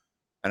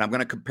 And I'm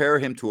going to compare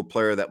him to a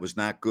player that was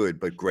not good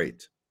but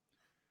great.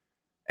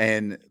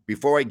 And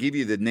before I give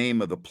you the name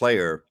of the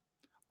player,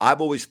 I've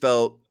always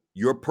felt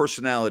your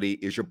personality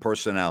is your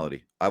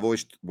personality.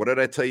 What did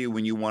I tell you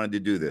when you wanted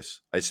to do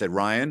this? I said,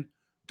 "Ryan,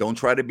 don't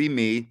try to be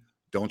me.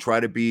 Don't try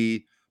to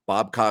be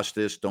Bob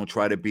Costas. Don't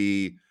try to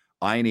be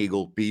Ian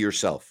Eagle. Be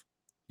yourself."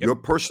 Your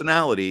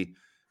personality,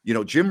 you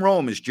know, Jim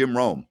Rome is Jim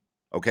Rome.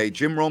 Okay.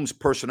 Jim Rome's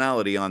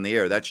personality on the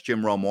air, that's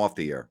Jim Rome off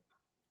the air.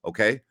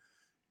 Okay.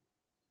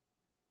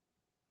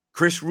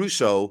 Chris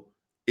Russo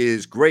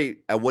is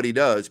great at what he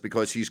does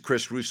because he's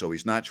Chris Russo.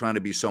 He's not trying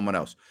to be someone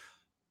else.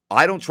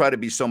 I don't try to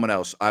be someone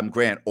else. I'm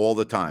Grant all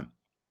the time.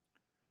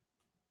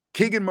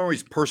 Keegan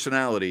Murray's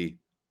personality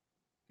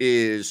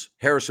is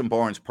Harrison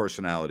Barnes'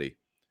 personality.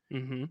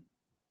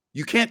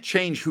 You can't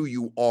change who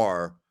you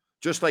are.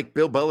 Just like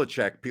Bill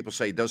Belichick, people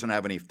say doesn't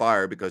have any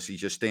fire because he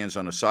just stands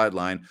on the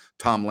sideline.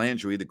 Tom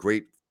Landry, the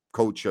great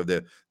coach of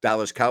the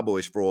Dallas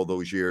Cowboys for all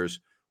those years,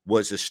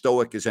 was as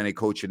stoic as any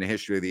coach in the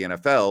history of the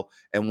NFL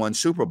and won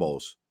Super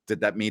Bowls.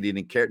 Did that mean he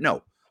didn't care?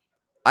 No.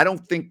 I don't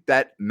think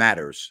that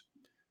matters.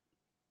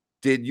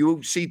 Did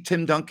you see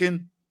Tim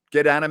Duncan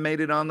get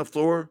animated on the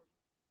floor?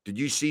 Did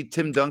you see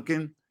Tim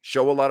Duncan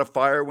show a lot of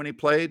fire when he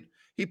played?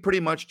 He pretty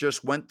much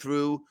just went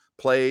through,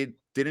 played,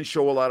 didn't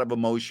show a lot of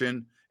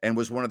emotion, and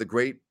was one of the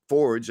great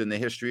forwards in the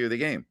history of the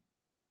game.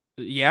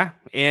 Yeah,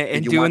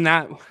 and doing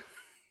that.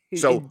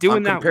 So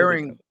I'm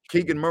comparing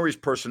Keegan Murray's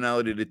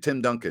personality to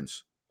Tim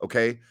Duncan's,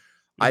 okay?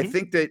 I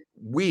think that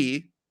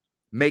we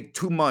make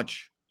too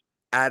much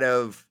out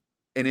of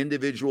an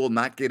individual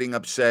not getting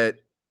upset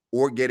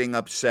or getting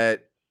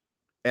upset,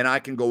 and I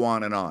can go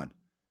on and on.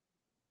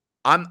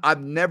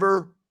 I've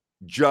never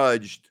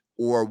judged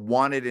or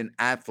wanted an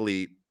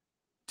athlete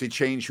to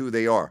change who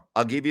they are.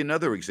 I'll give you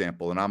another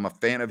example, and I'm a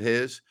fan of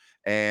his,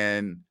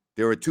 and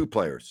there are two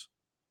players,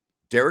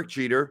 Derek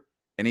Jeter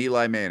and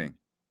Eli Manning,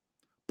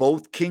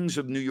 both kings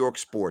of New York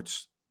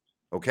sports,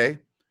 okay?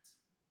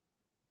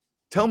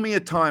 Tell me a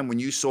time when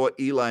you saw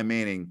Eli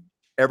Manning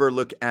ever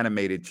look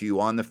animated to you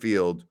on the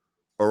field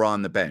or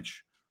on the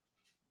bench,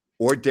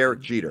 or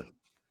Derek Jeter.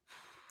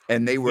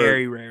 And they were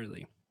very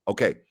rarely.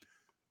 Okay.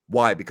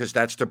 Why? Because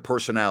that's their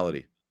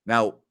personality.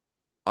 Now,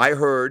 I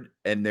heard,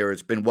 and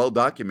it's been well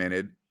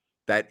documented,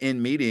 that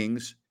in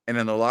meetings and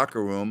in the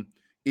locker room,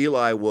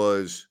 Eli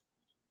was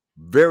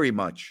very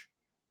much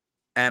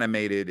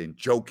animated and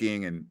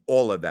joking and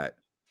all of that.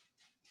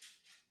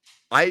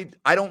 I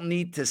don't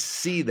need to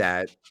see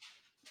that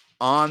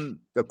on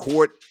the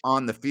court,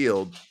 on the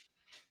field.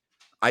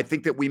 I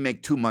think that we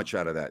make too much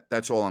out of that.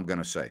 That's all I'm going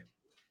to say.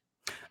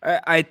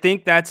 I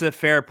think that's a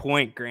fair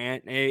point,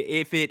 Grant.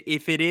 If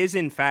it is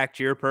in fact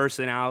your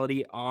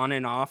personality on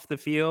and off the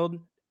field,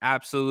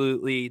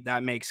 absolutely,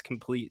 that makes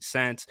complete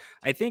sense.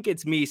 I think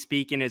it's me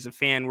speaking as a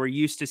fan. We're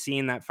used to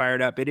seeing that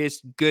fired up. It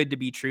is good to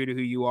be true to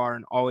who you are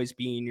and always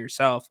being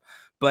yourself.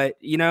 But,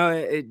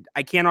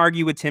 I can't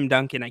argue with Tim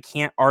Duncan. I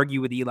can't argue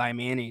with Eli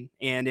Manning.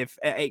 And if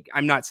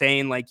I'm not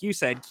saying, like you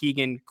said,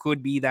 Keegan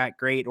could be that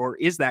great or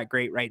is that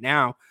great right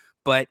now.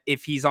 But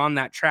if he's on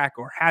that track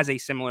or has a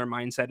similar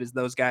mindset as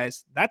those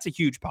guys, that's a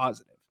huge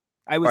positive.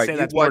 I would say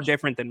that's more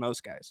different than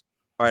most guys.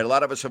 All right. A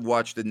lot of us have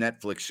watched the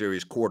Netflix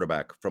series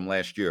Quarterback from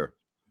last year.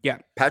 Yeah.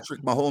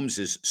 Patrick Mahomes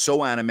is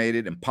so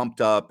animated and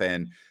pumped up.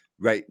 And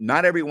right,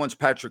 not everyone's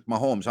Patrick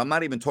Mahomes. I'm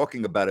not even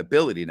talking about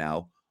ability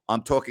now.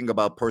 I'm talking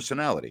about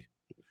personality.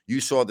 You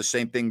saw the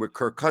same thing with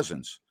Kirk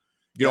Cousins.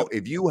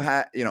 If you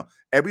had,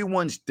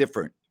 everyone's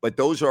different, but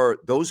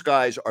those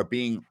guys are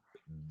being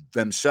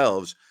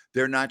themselves.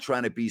 They're not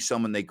trying to be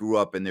someone they grew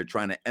up and they're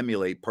trying to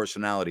emulate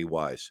personality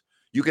wise.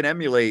 You can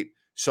emulate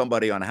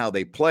somebody on how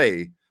they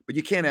play, but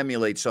you can't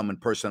emulate someone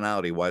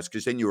personality wise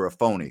because then you're a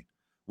phony.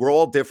 We're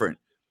all different.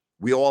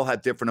 We all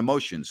have different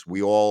emotions.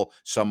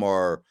 Some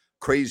are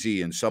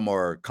crazy and some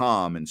are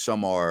calm and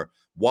some are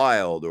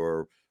wild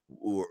or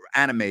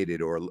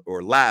animated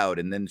or loud.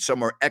 And then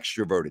some are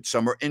extroverted,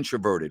 some are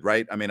introverted,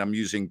 right? I mean, I'm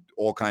using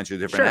all kinds of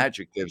different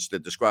adjectives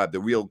that describe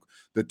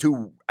the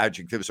two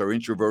adjectives are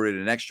introverted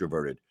and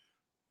extroverted.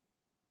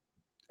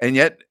 And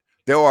yet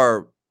there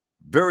are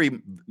many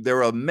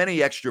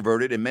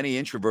extroverted and many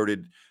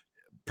introverted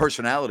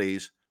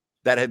personalities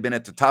that have been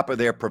at the top of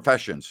their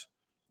professions,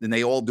 and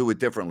they all do it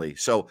differently.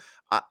 So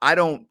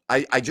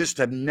I just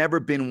have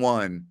never been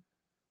one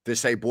to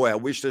say, boy, I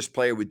wish this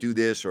player would do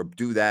this or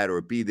do that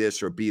or be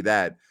this or be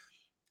that.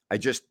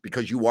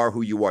 Because you are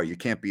who you are, you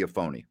can't be a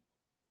phony.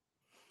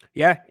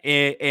 Yeah,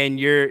 and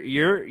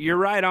you're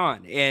right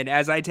on. And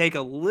as I take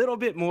a little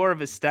bit more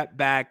of a step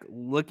back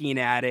looking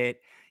at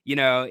it,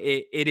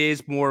 it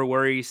is more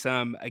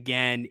worrisome,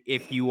 again,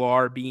 if you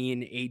are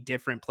being a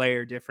different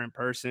player, different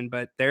person,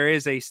 but there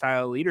is a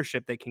style of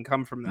leadership that can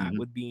come from that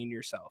with being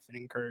yourself and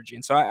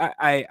encouraging. So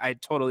I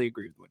totally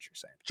agree with what you're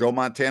saying. Joe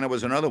Montana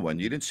was another one.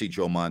 You didn't see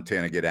Joe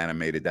Montana get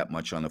animated that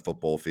much on the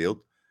football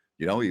field.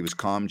 He was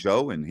calm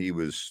Joe, and he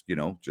was,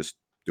 just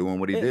doing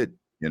what he did.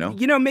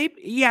 Maybe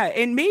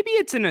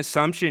it's an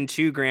assumption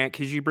too, Grant,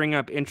 because you bring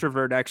up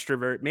introvert,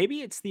 extrovert. Maybe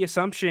it's the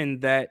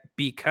assumption that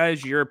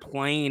because you're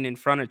playing in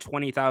front of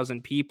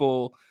 20,000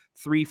 people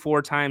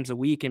 3-4 times a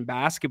week in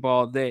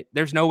basketball, that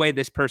there's no way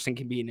this person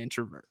can be an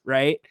introvert,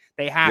 right?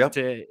 They have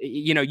to,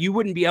 you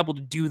wouldn't be able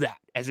to do that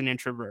as an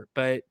introvert,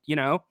 but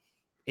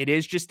it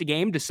is just a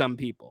game to some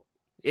people.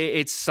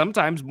 It's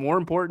sometimes more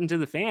important to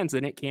the fans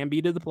than it can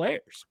be to the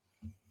players.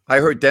 I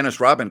heard Dennis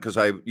Rodman, because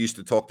I used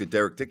to talk to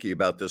Derek Dickey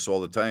about this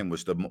all the time,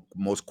 was the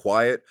most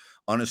quiet,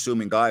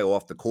 unassuming guy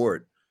off the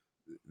court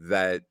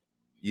that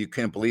you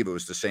can't believe it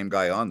was the same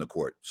guy on the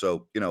court.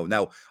 So,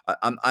 now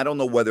I don't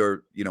know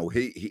whether,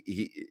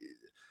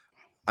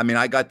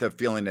 I got the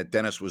feeling that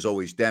Dennis was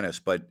always Dennis,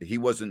 but he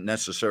wasn't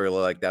necessarily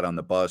like that on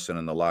the bus and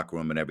in the locker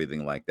room and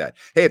everything like that.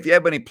 Hey, if you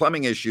have any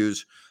plumbing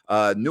issues,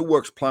 New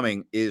Works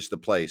Plumbing is the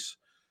place.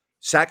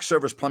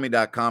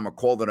 SackServicePlumbing.com or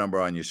call the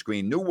number on your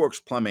screen. New Works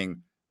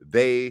Plumbing,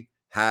 they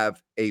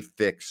have a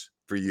fix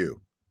for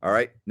you. All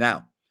right.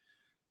 Now,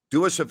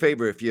 do us a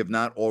favor if you have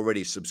not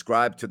already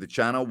subscribed to the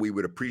channel. We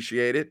would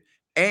appreciate it.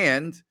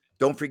 And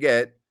don't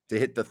forget to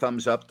hit the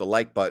thumbs up, the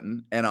like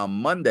button. And on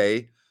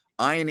Monday,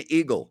 Iron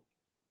Eagle.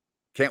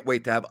 Can't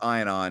wait to have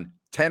Iron on.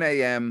 10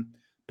 a.m.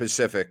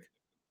 Pacific,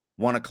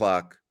 1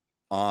 o'clock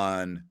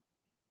on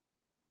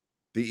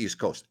the East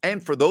Coast.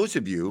 And for those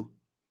of you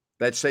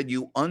that said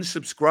you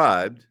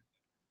unsubscribed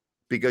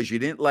because you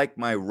didn't like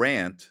my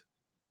rant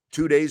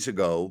 2 days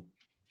ago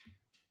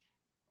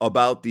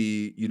about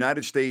the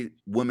United States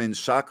women's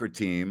soccer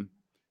team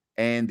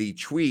and the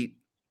tweet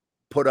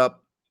put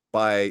up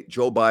by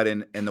Joe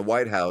Biden and the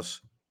White House,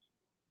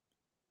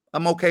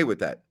 I'm okay with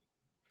that.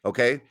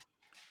 Okay.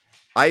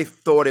 I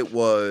thought it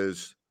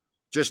was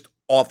just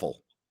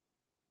awful,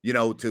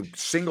 to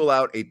single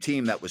out a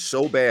team that was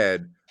so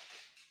bad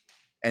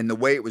and the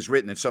way it was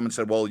written. And someone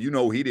said, well,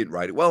 he didn't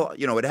write it. Well,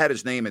 it had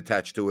his name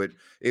attached to it.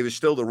 It was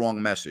still the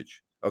wrong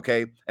message.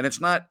 Okay. And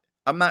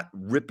I'm not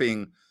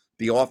ripping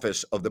the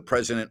office of the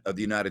president of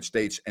the United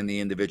States and the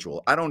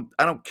individual. I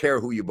don't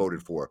care who you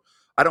voted for.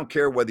 I don't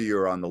care whether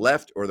you're on the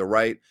left or the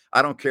right.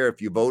 I don't care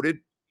if you voted.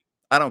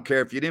 I don't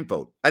care if you didn't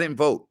vote. I didn't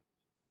vote.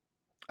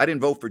 I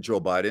didn't vote for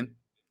Joe Biden.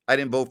 I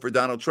didn't vote for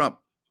Donald Trump.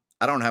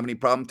 I don't have any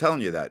problem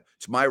telling you that.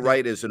 It's my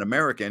right as an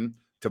American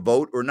to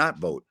vote or not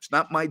vote. It's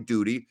not my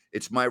duty.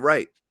 It's my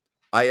right.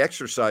 I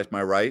exercised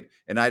my right,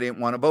 and I didn't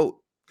want to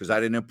vote because I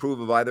didn't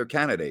approve of either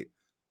candidate.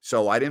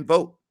 So I didn't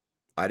vote.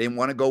 I didn't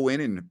want to go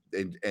in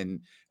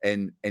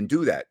and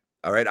do that.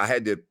 All right. I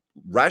had to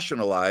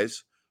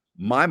rationalize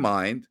my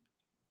mind,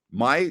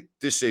 my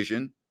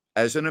decision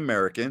as an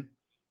American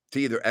to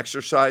either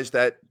exercise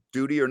that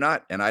duty or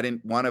not. And I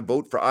didn't want to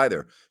vote for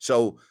either.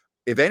 So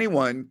if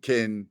anyone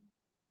can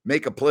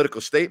make a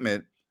political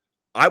statement,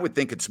 I would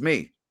think it's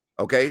me.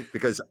 Okay.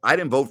 Because I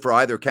didn't vote for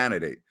either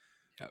candidate.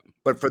 Yep.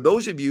 But for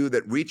those of you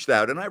that reached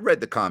out, and I read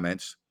the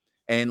comments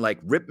and like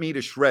ripped me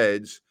to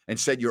shreds and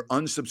said you're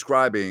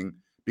unsubscribing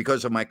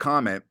because of my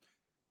comment.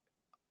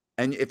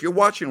 And if you're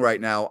watching right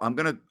now, I'm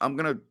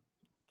gonna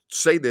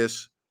say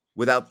this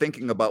without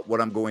thinking about what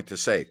I'm going to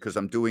say because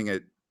I'm doing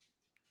it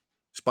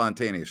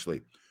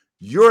spontaneously.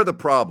 You're the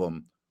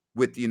problem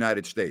with the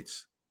United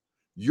States.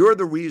 You're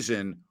the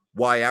reason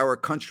why our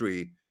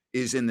country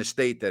is in the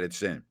state that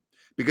it's in,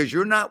 because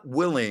you're not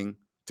willing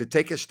to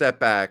take a step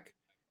back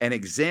and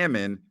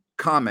examine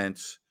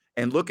comments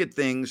and look at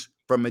things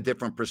from a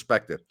different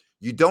perspective.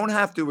 You don't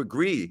have to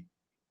agree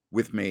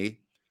with me,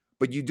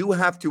 but you do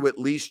have to at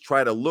least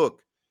try to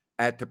look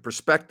at the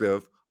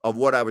perspective of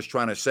what I was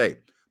trying to say.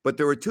 But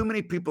there are too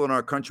many people in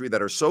our country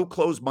that are so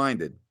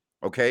close-minded,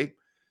 okay,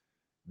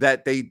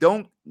 that they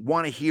don't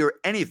want to hear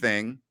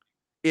anything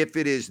if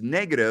it is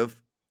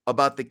negative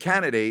about the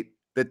candidate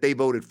that they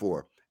voted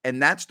for. And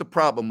that's the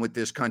problem with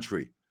this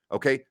country,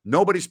 okay?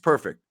 Nobody's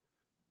perfect.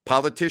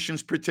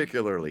 Politicians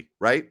particularly,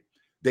 right?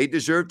 They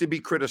deserve to be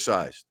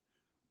criticized.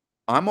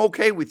 I'm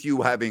okay with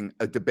you having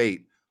a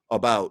debate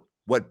about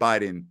what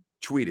Biden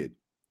tweeted.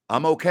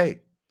 I'm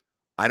okay.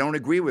 I don't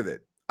agree with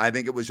it. I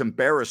think it was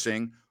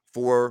embarrassing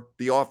for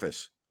the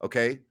office,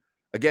 okay?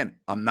 Again,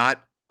 I'm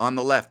not on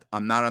the left.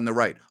 I'm not on the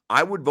right.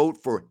 I would vote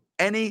for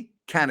any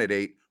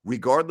candidate,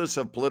 regardless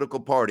of political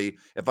party,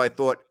 if I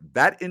thought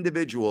that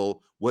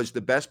individual was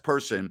the best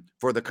person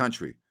for the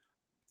country.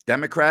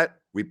 Democrat,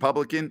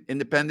 Republican,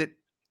 Independent,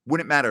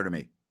 wouldn't matter to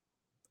me.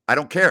 I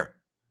don't care.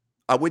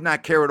 I would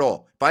not care at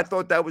all. If I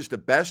thought that was the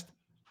best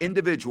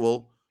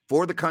individual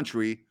for the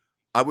country,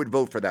 I would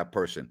vote for that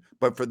person.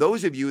 But for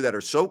those of you that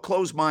are so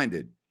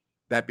close-minded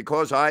that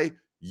because I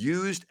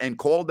used and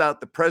called out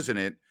the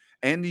president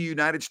and the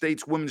United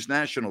States women's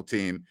national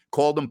team,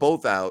 called them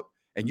both out,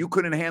 and you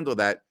couldn't handle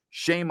that,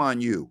 shame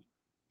on you.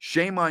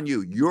 Shame on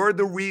you. You're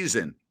the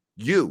reason,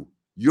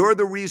 you're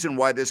the reason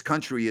why this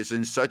country is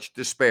in such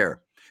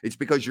despair. It's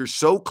because you're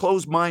so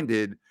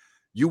close-minded,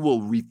 you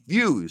will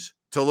refuse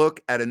to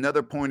look at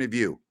another point of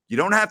view. You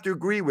don't have to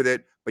agree with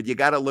it, but you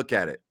got to look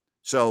at it.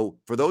 So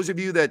for those of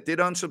you that did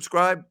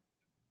unsubscribe,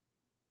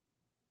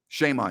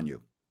 shame on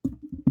you.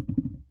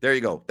 There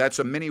you go. That's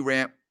a mini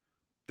rant.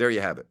 There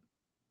you have it.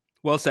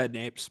 Well said,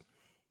 Napes.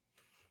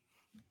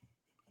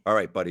 All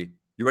right, buddy.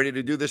 You ready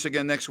to do this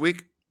again next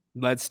week?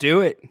 Let's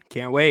do it.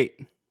 Can't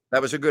wait.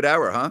 That was a good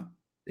hour, huh?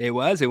 It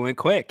was. It went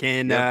quick.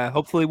 And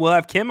hopefully we'll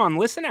have Kim on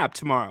Listen App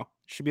tomorrow.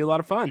 Should be a lot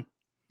of fun.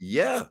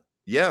 Yeah.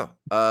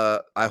 I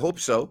hope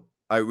so.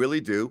 I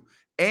really do.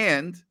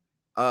 And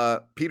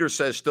Peter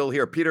says still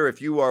here. Peter,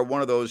 if you are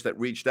one of those that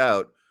reached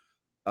out,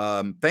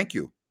 thank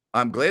you.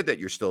 I'm glad that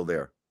you're still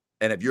there.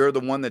 And if you're the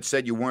one that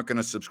said you weren't going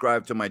to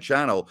subscribe to my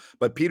channel,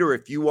 but Peter,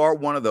 if you are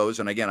one of those,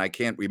 and again, I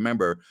can't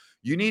remember,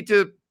 you need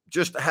to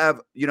just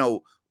have,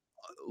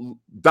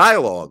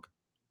 dialogue,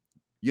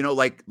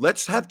 like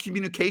let's have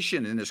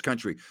communication in this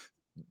country.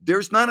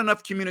 There's not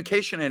enough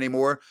communication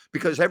anymore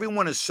because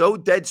everyone is so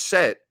dead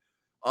set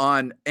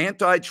on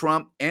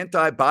anti-Trump,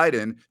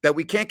 anti-Biden that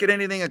we can't get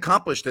anything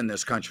accomplished in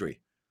this country.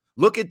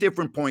 Look at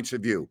different points of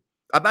view.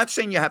 I'm not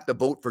saying you have to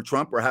vote for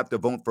Trump or have to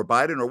vote for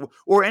Biden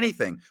or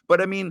anything, but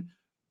I mean,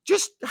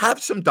 just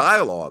have some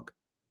dialogue.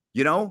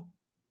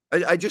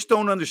 I just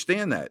don't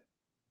understand that.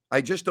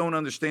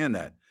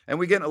 And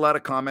we get a lot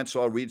of comments,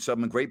 so I'll read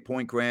some. Great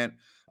point, Grant.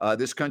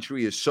 This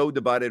country is so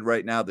divided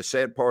right now. The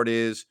sad part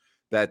is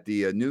that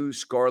the new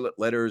scarlet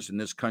letters in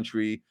this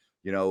country,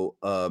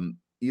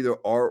 either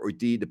R or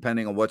D,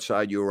 depending on what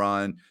side you're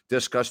on.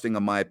 Disgusting,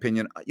 in my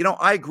opinion.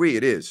 I agree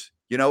it is.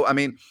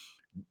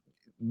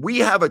 We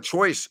have a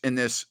choice in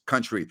this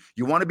country.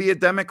 You want to be a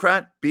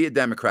Democrat? Be a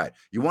Democrat.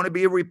 You want to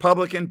be a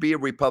Republican? Be a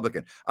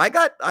Republican. I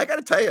got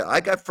to tell you,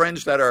 I got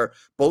friends that are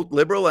both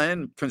liberal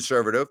and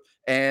conservative,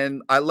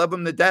 and I love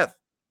them to death.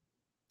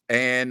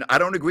 And I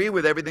don't agree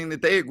with everything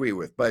that they agree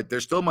with, but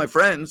they're still my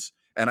friends,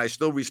 and I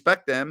still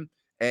respect them.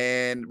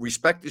 And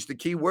respect is the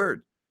key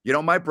word.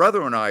 My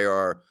brother and I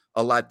are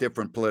a lot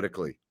different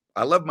politically.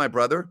 I love my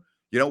brother.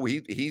 He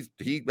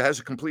has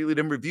a completely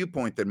different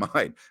viewpoint than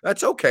mine.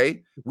 That's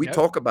okay. We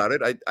talk about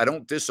it. I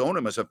don't disown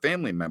him as a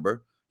family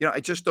member. I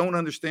just don't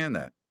understand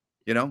that.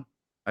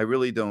 I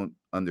really don't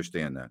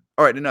understand that.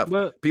 All right, enough.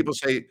 Well, people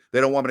say they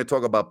don't want me to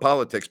talk about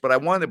politics, but I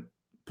want to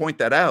point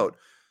that out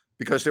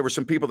because there were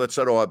some people that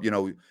said,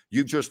 "Oh,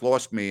 you've just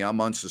lost me. I'm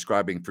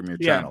unsubscribing from your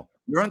channel."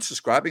 You're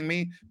unsubscribing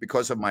me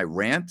because of my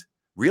rant?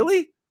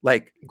 Really?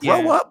 Like,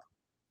 grow up.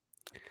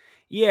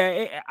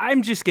 Yeah,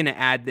 I'm just going to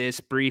add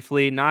this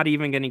briefly, not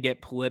even going to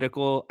get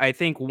political. I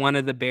think one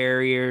of the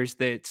barriers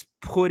that's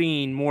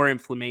putting more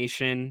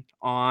inflammation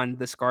on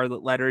the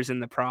scarlet letters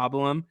and the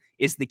problem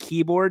is the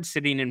keyboard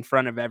sitting in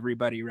front of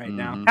everybody right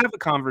now. Have a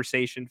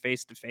conversation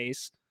face to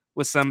face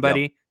with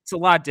somebody. Yep. It's a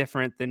lot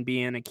different than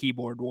being a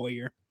keyboard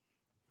warrior.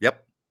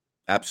 Yep,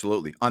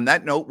 absolutely. On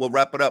that note, we'll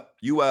wrap it up.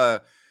 You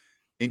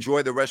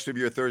enjoy the rest of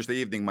your Thursday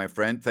evening, my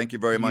friend. Thank you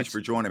very much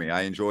for joining me.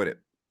 I enjoyed it.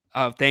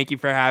 Oh, thank you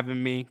for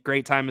having me.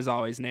 Great time as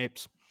always,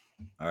 Napes.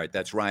 All right,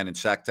 that's Ryan in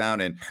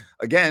Sacktown. And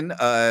again,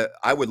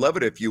 I would love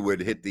it if you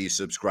would hit the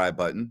subscribe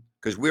button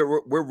because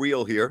we're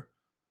real here,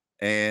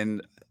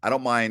 and I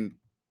don't mind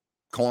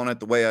calling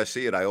it the way I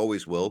see it. I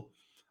always will.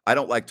 I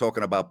don't like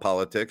talking about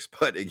politics,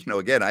 but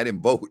again, I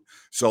didn't vote,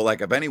 so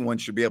like if anyone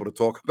should be able to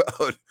talk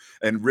about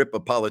and rip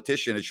a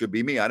politician, it should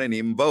be me. I didn't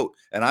even vote,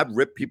 and I've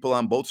ripped people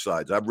on both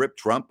sides. I've ripped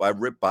Trump. I've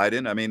ripped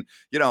Biden. I mean,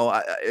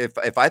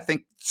 if I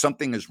think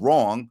something is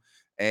wrong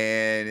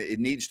and it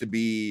needs to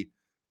be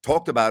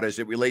talked about as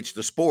it relates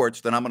to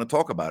sports, then I'm going to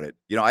talk about it.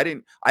 I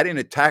didn't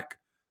attack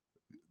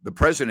the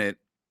president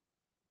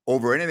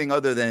over anything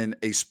other than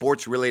a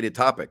sports related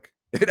topic.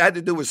 It had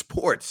to do with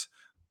sports.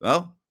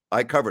 Well,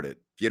 I covered it.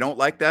 If you don't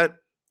like that,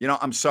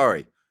 I'm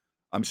sorry.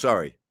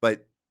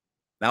 But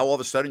now all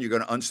of a sudden you're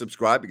going to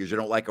unsubscribe because you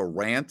don't like a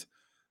rant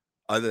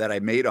that I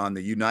made on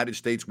the United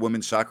States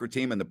women's soccer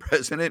team and the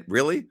president.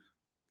 Really?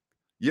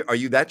 Are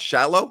you that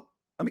shallow?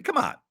 I mean, come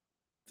on.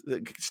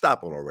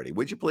 Stop it already,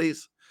 would you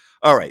please?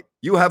 All right.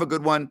 You have a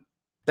good one.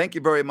 Thank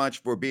you very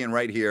much for being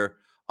right here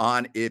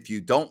on If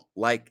You Don't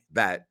Like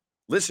That.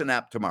 Listen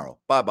app tomorrow.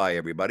 Bye-bye,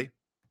 everybody.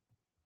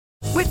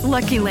 With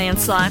Lucky Land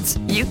Slots,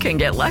 you can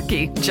get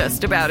lucky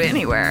just about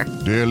anywhere.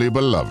 Dearly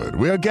beloved,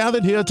 we are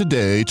gathered here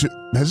today to...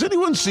 Has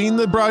anyone seen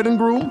the bride and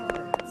groom?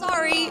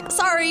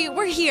 Sorry,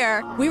 we're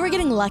here. We were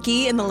getting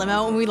lucky in the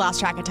limo and we lost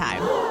track of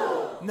time.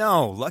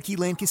 No, Lucky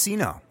Land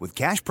Casino, with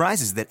cash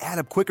prizes that add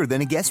up quicker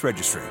than a guest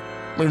registry.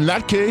 In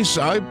that case,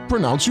 I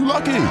pronounce you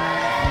lucky.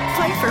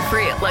 Play for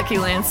free at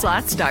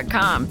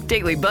LuckyLandSlots.com.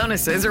 Daily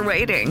bonuses are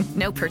waiting.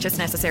 No purchase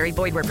necessary.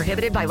 Void where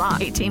prohibited by law.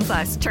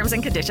 18+. Terms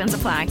and conditions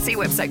apply. See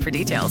website for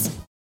details.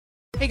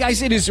 Hey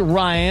guys, it is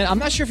Ryan. I'm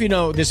not sure if you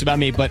know this about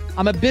me, but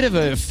I'm a bit of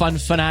a fun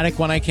fanatic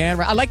when I can.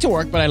 I like to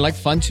work, but I like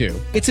fun too.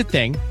 It's a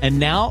thing. And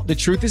now the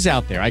truth is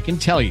out there. I can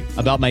tell you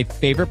about my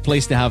favorite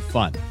place to have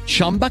fun.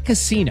 Chumba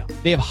Casino.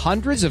 They have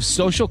hundreds of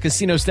social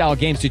casino style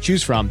games to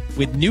choose from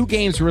with new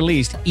games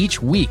released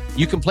each week.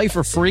 You can play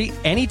for free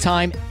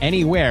anytime,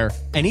 anywhere.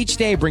 And each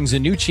day brings a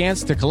new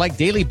chance to collect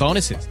daily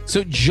bonuses.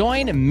 So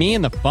join me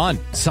in the fun.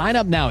 Sign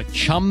up now at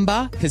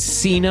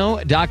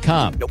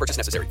ChumbaCasino.com. No purchase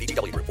necessary.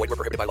 VGW Group. Void where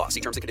prohibited by law.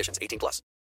 See terms and conditions. 18+.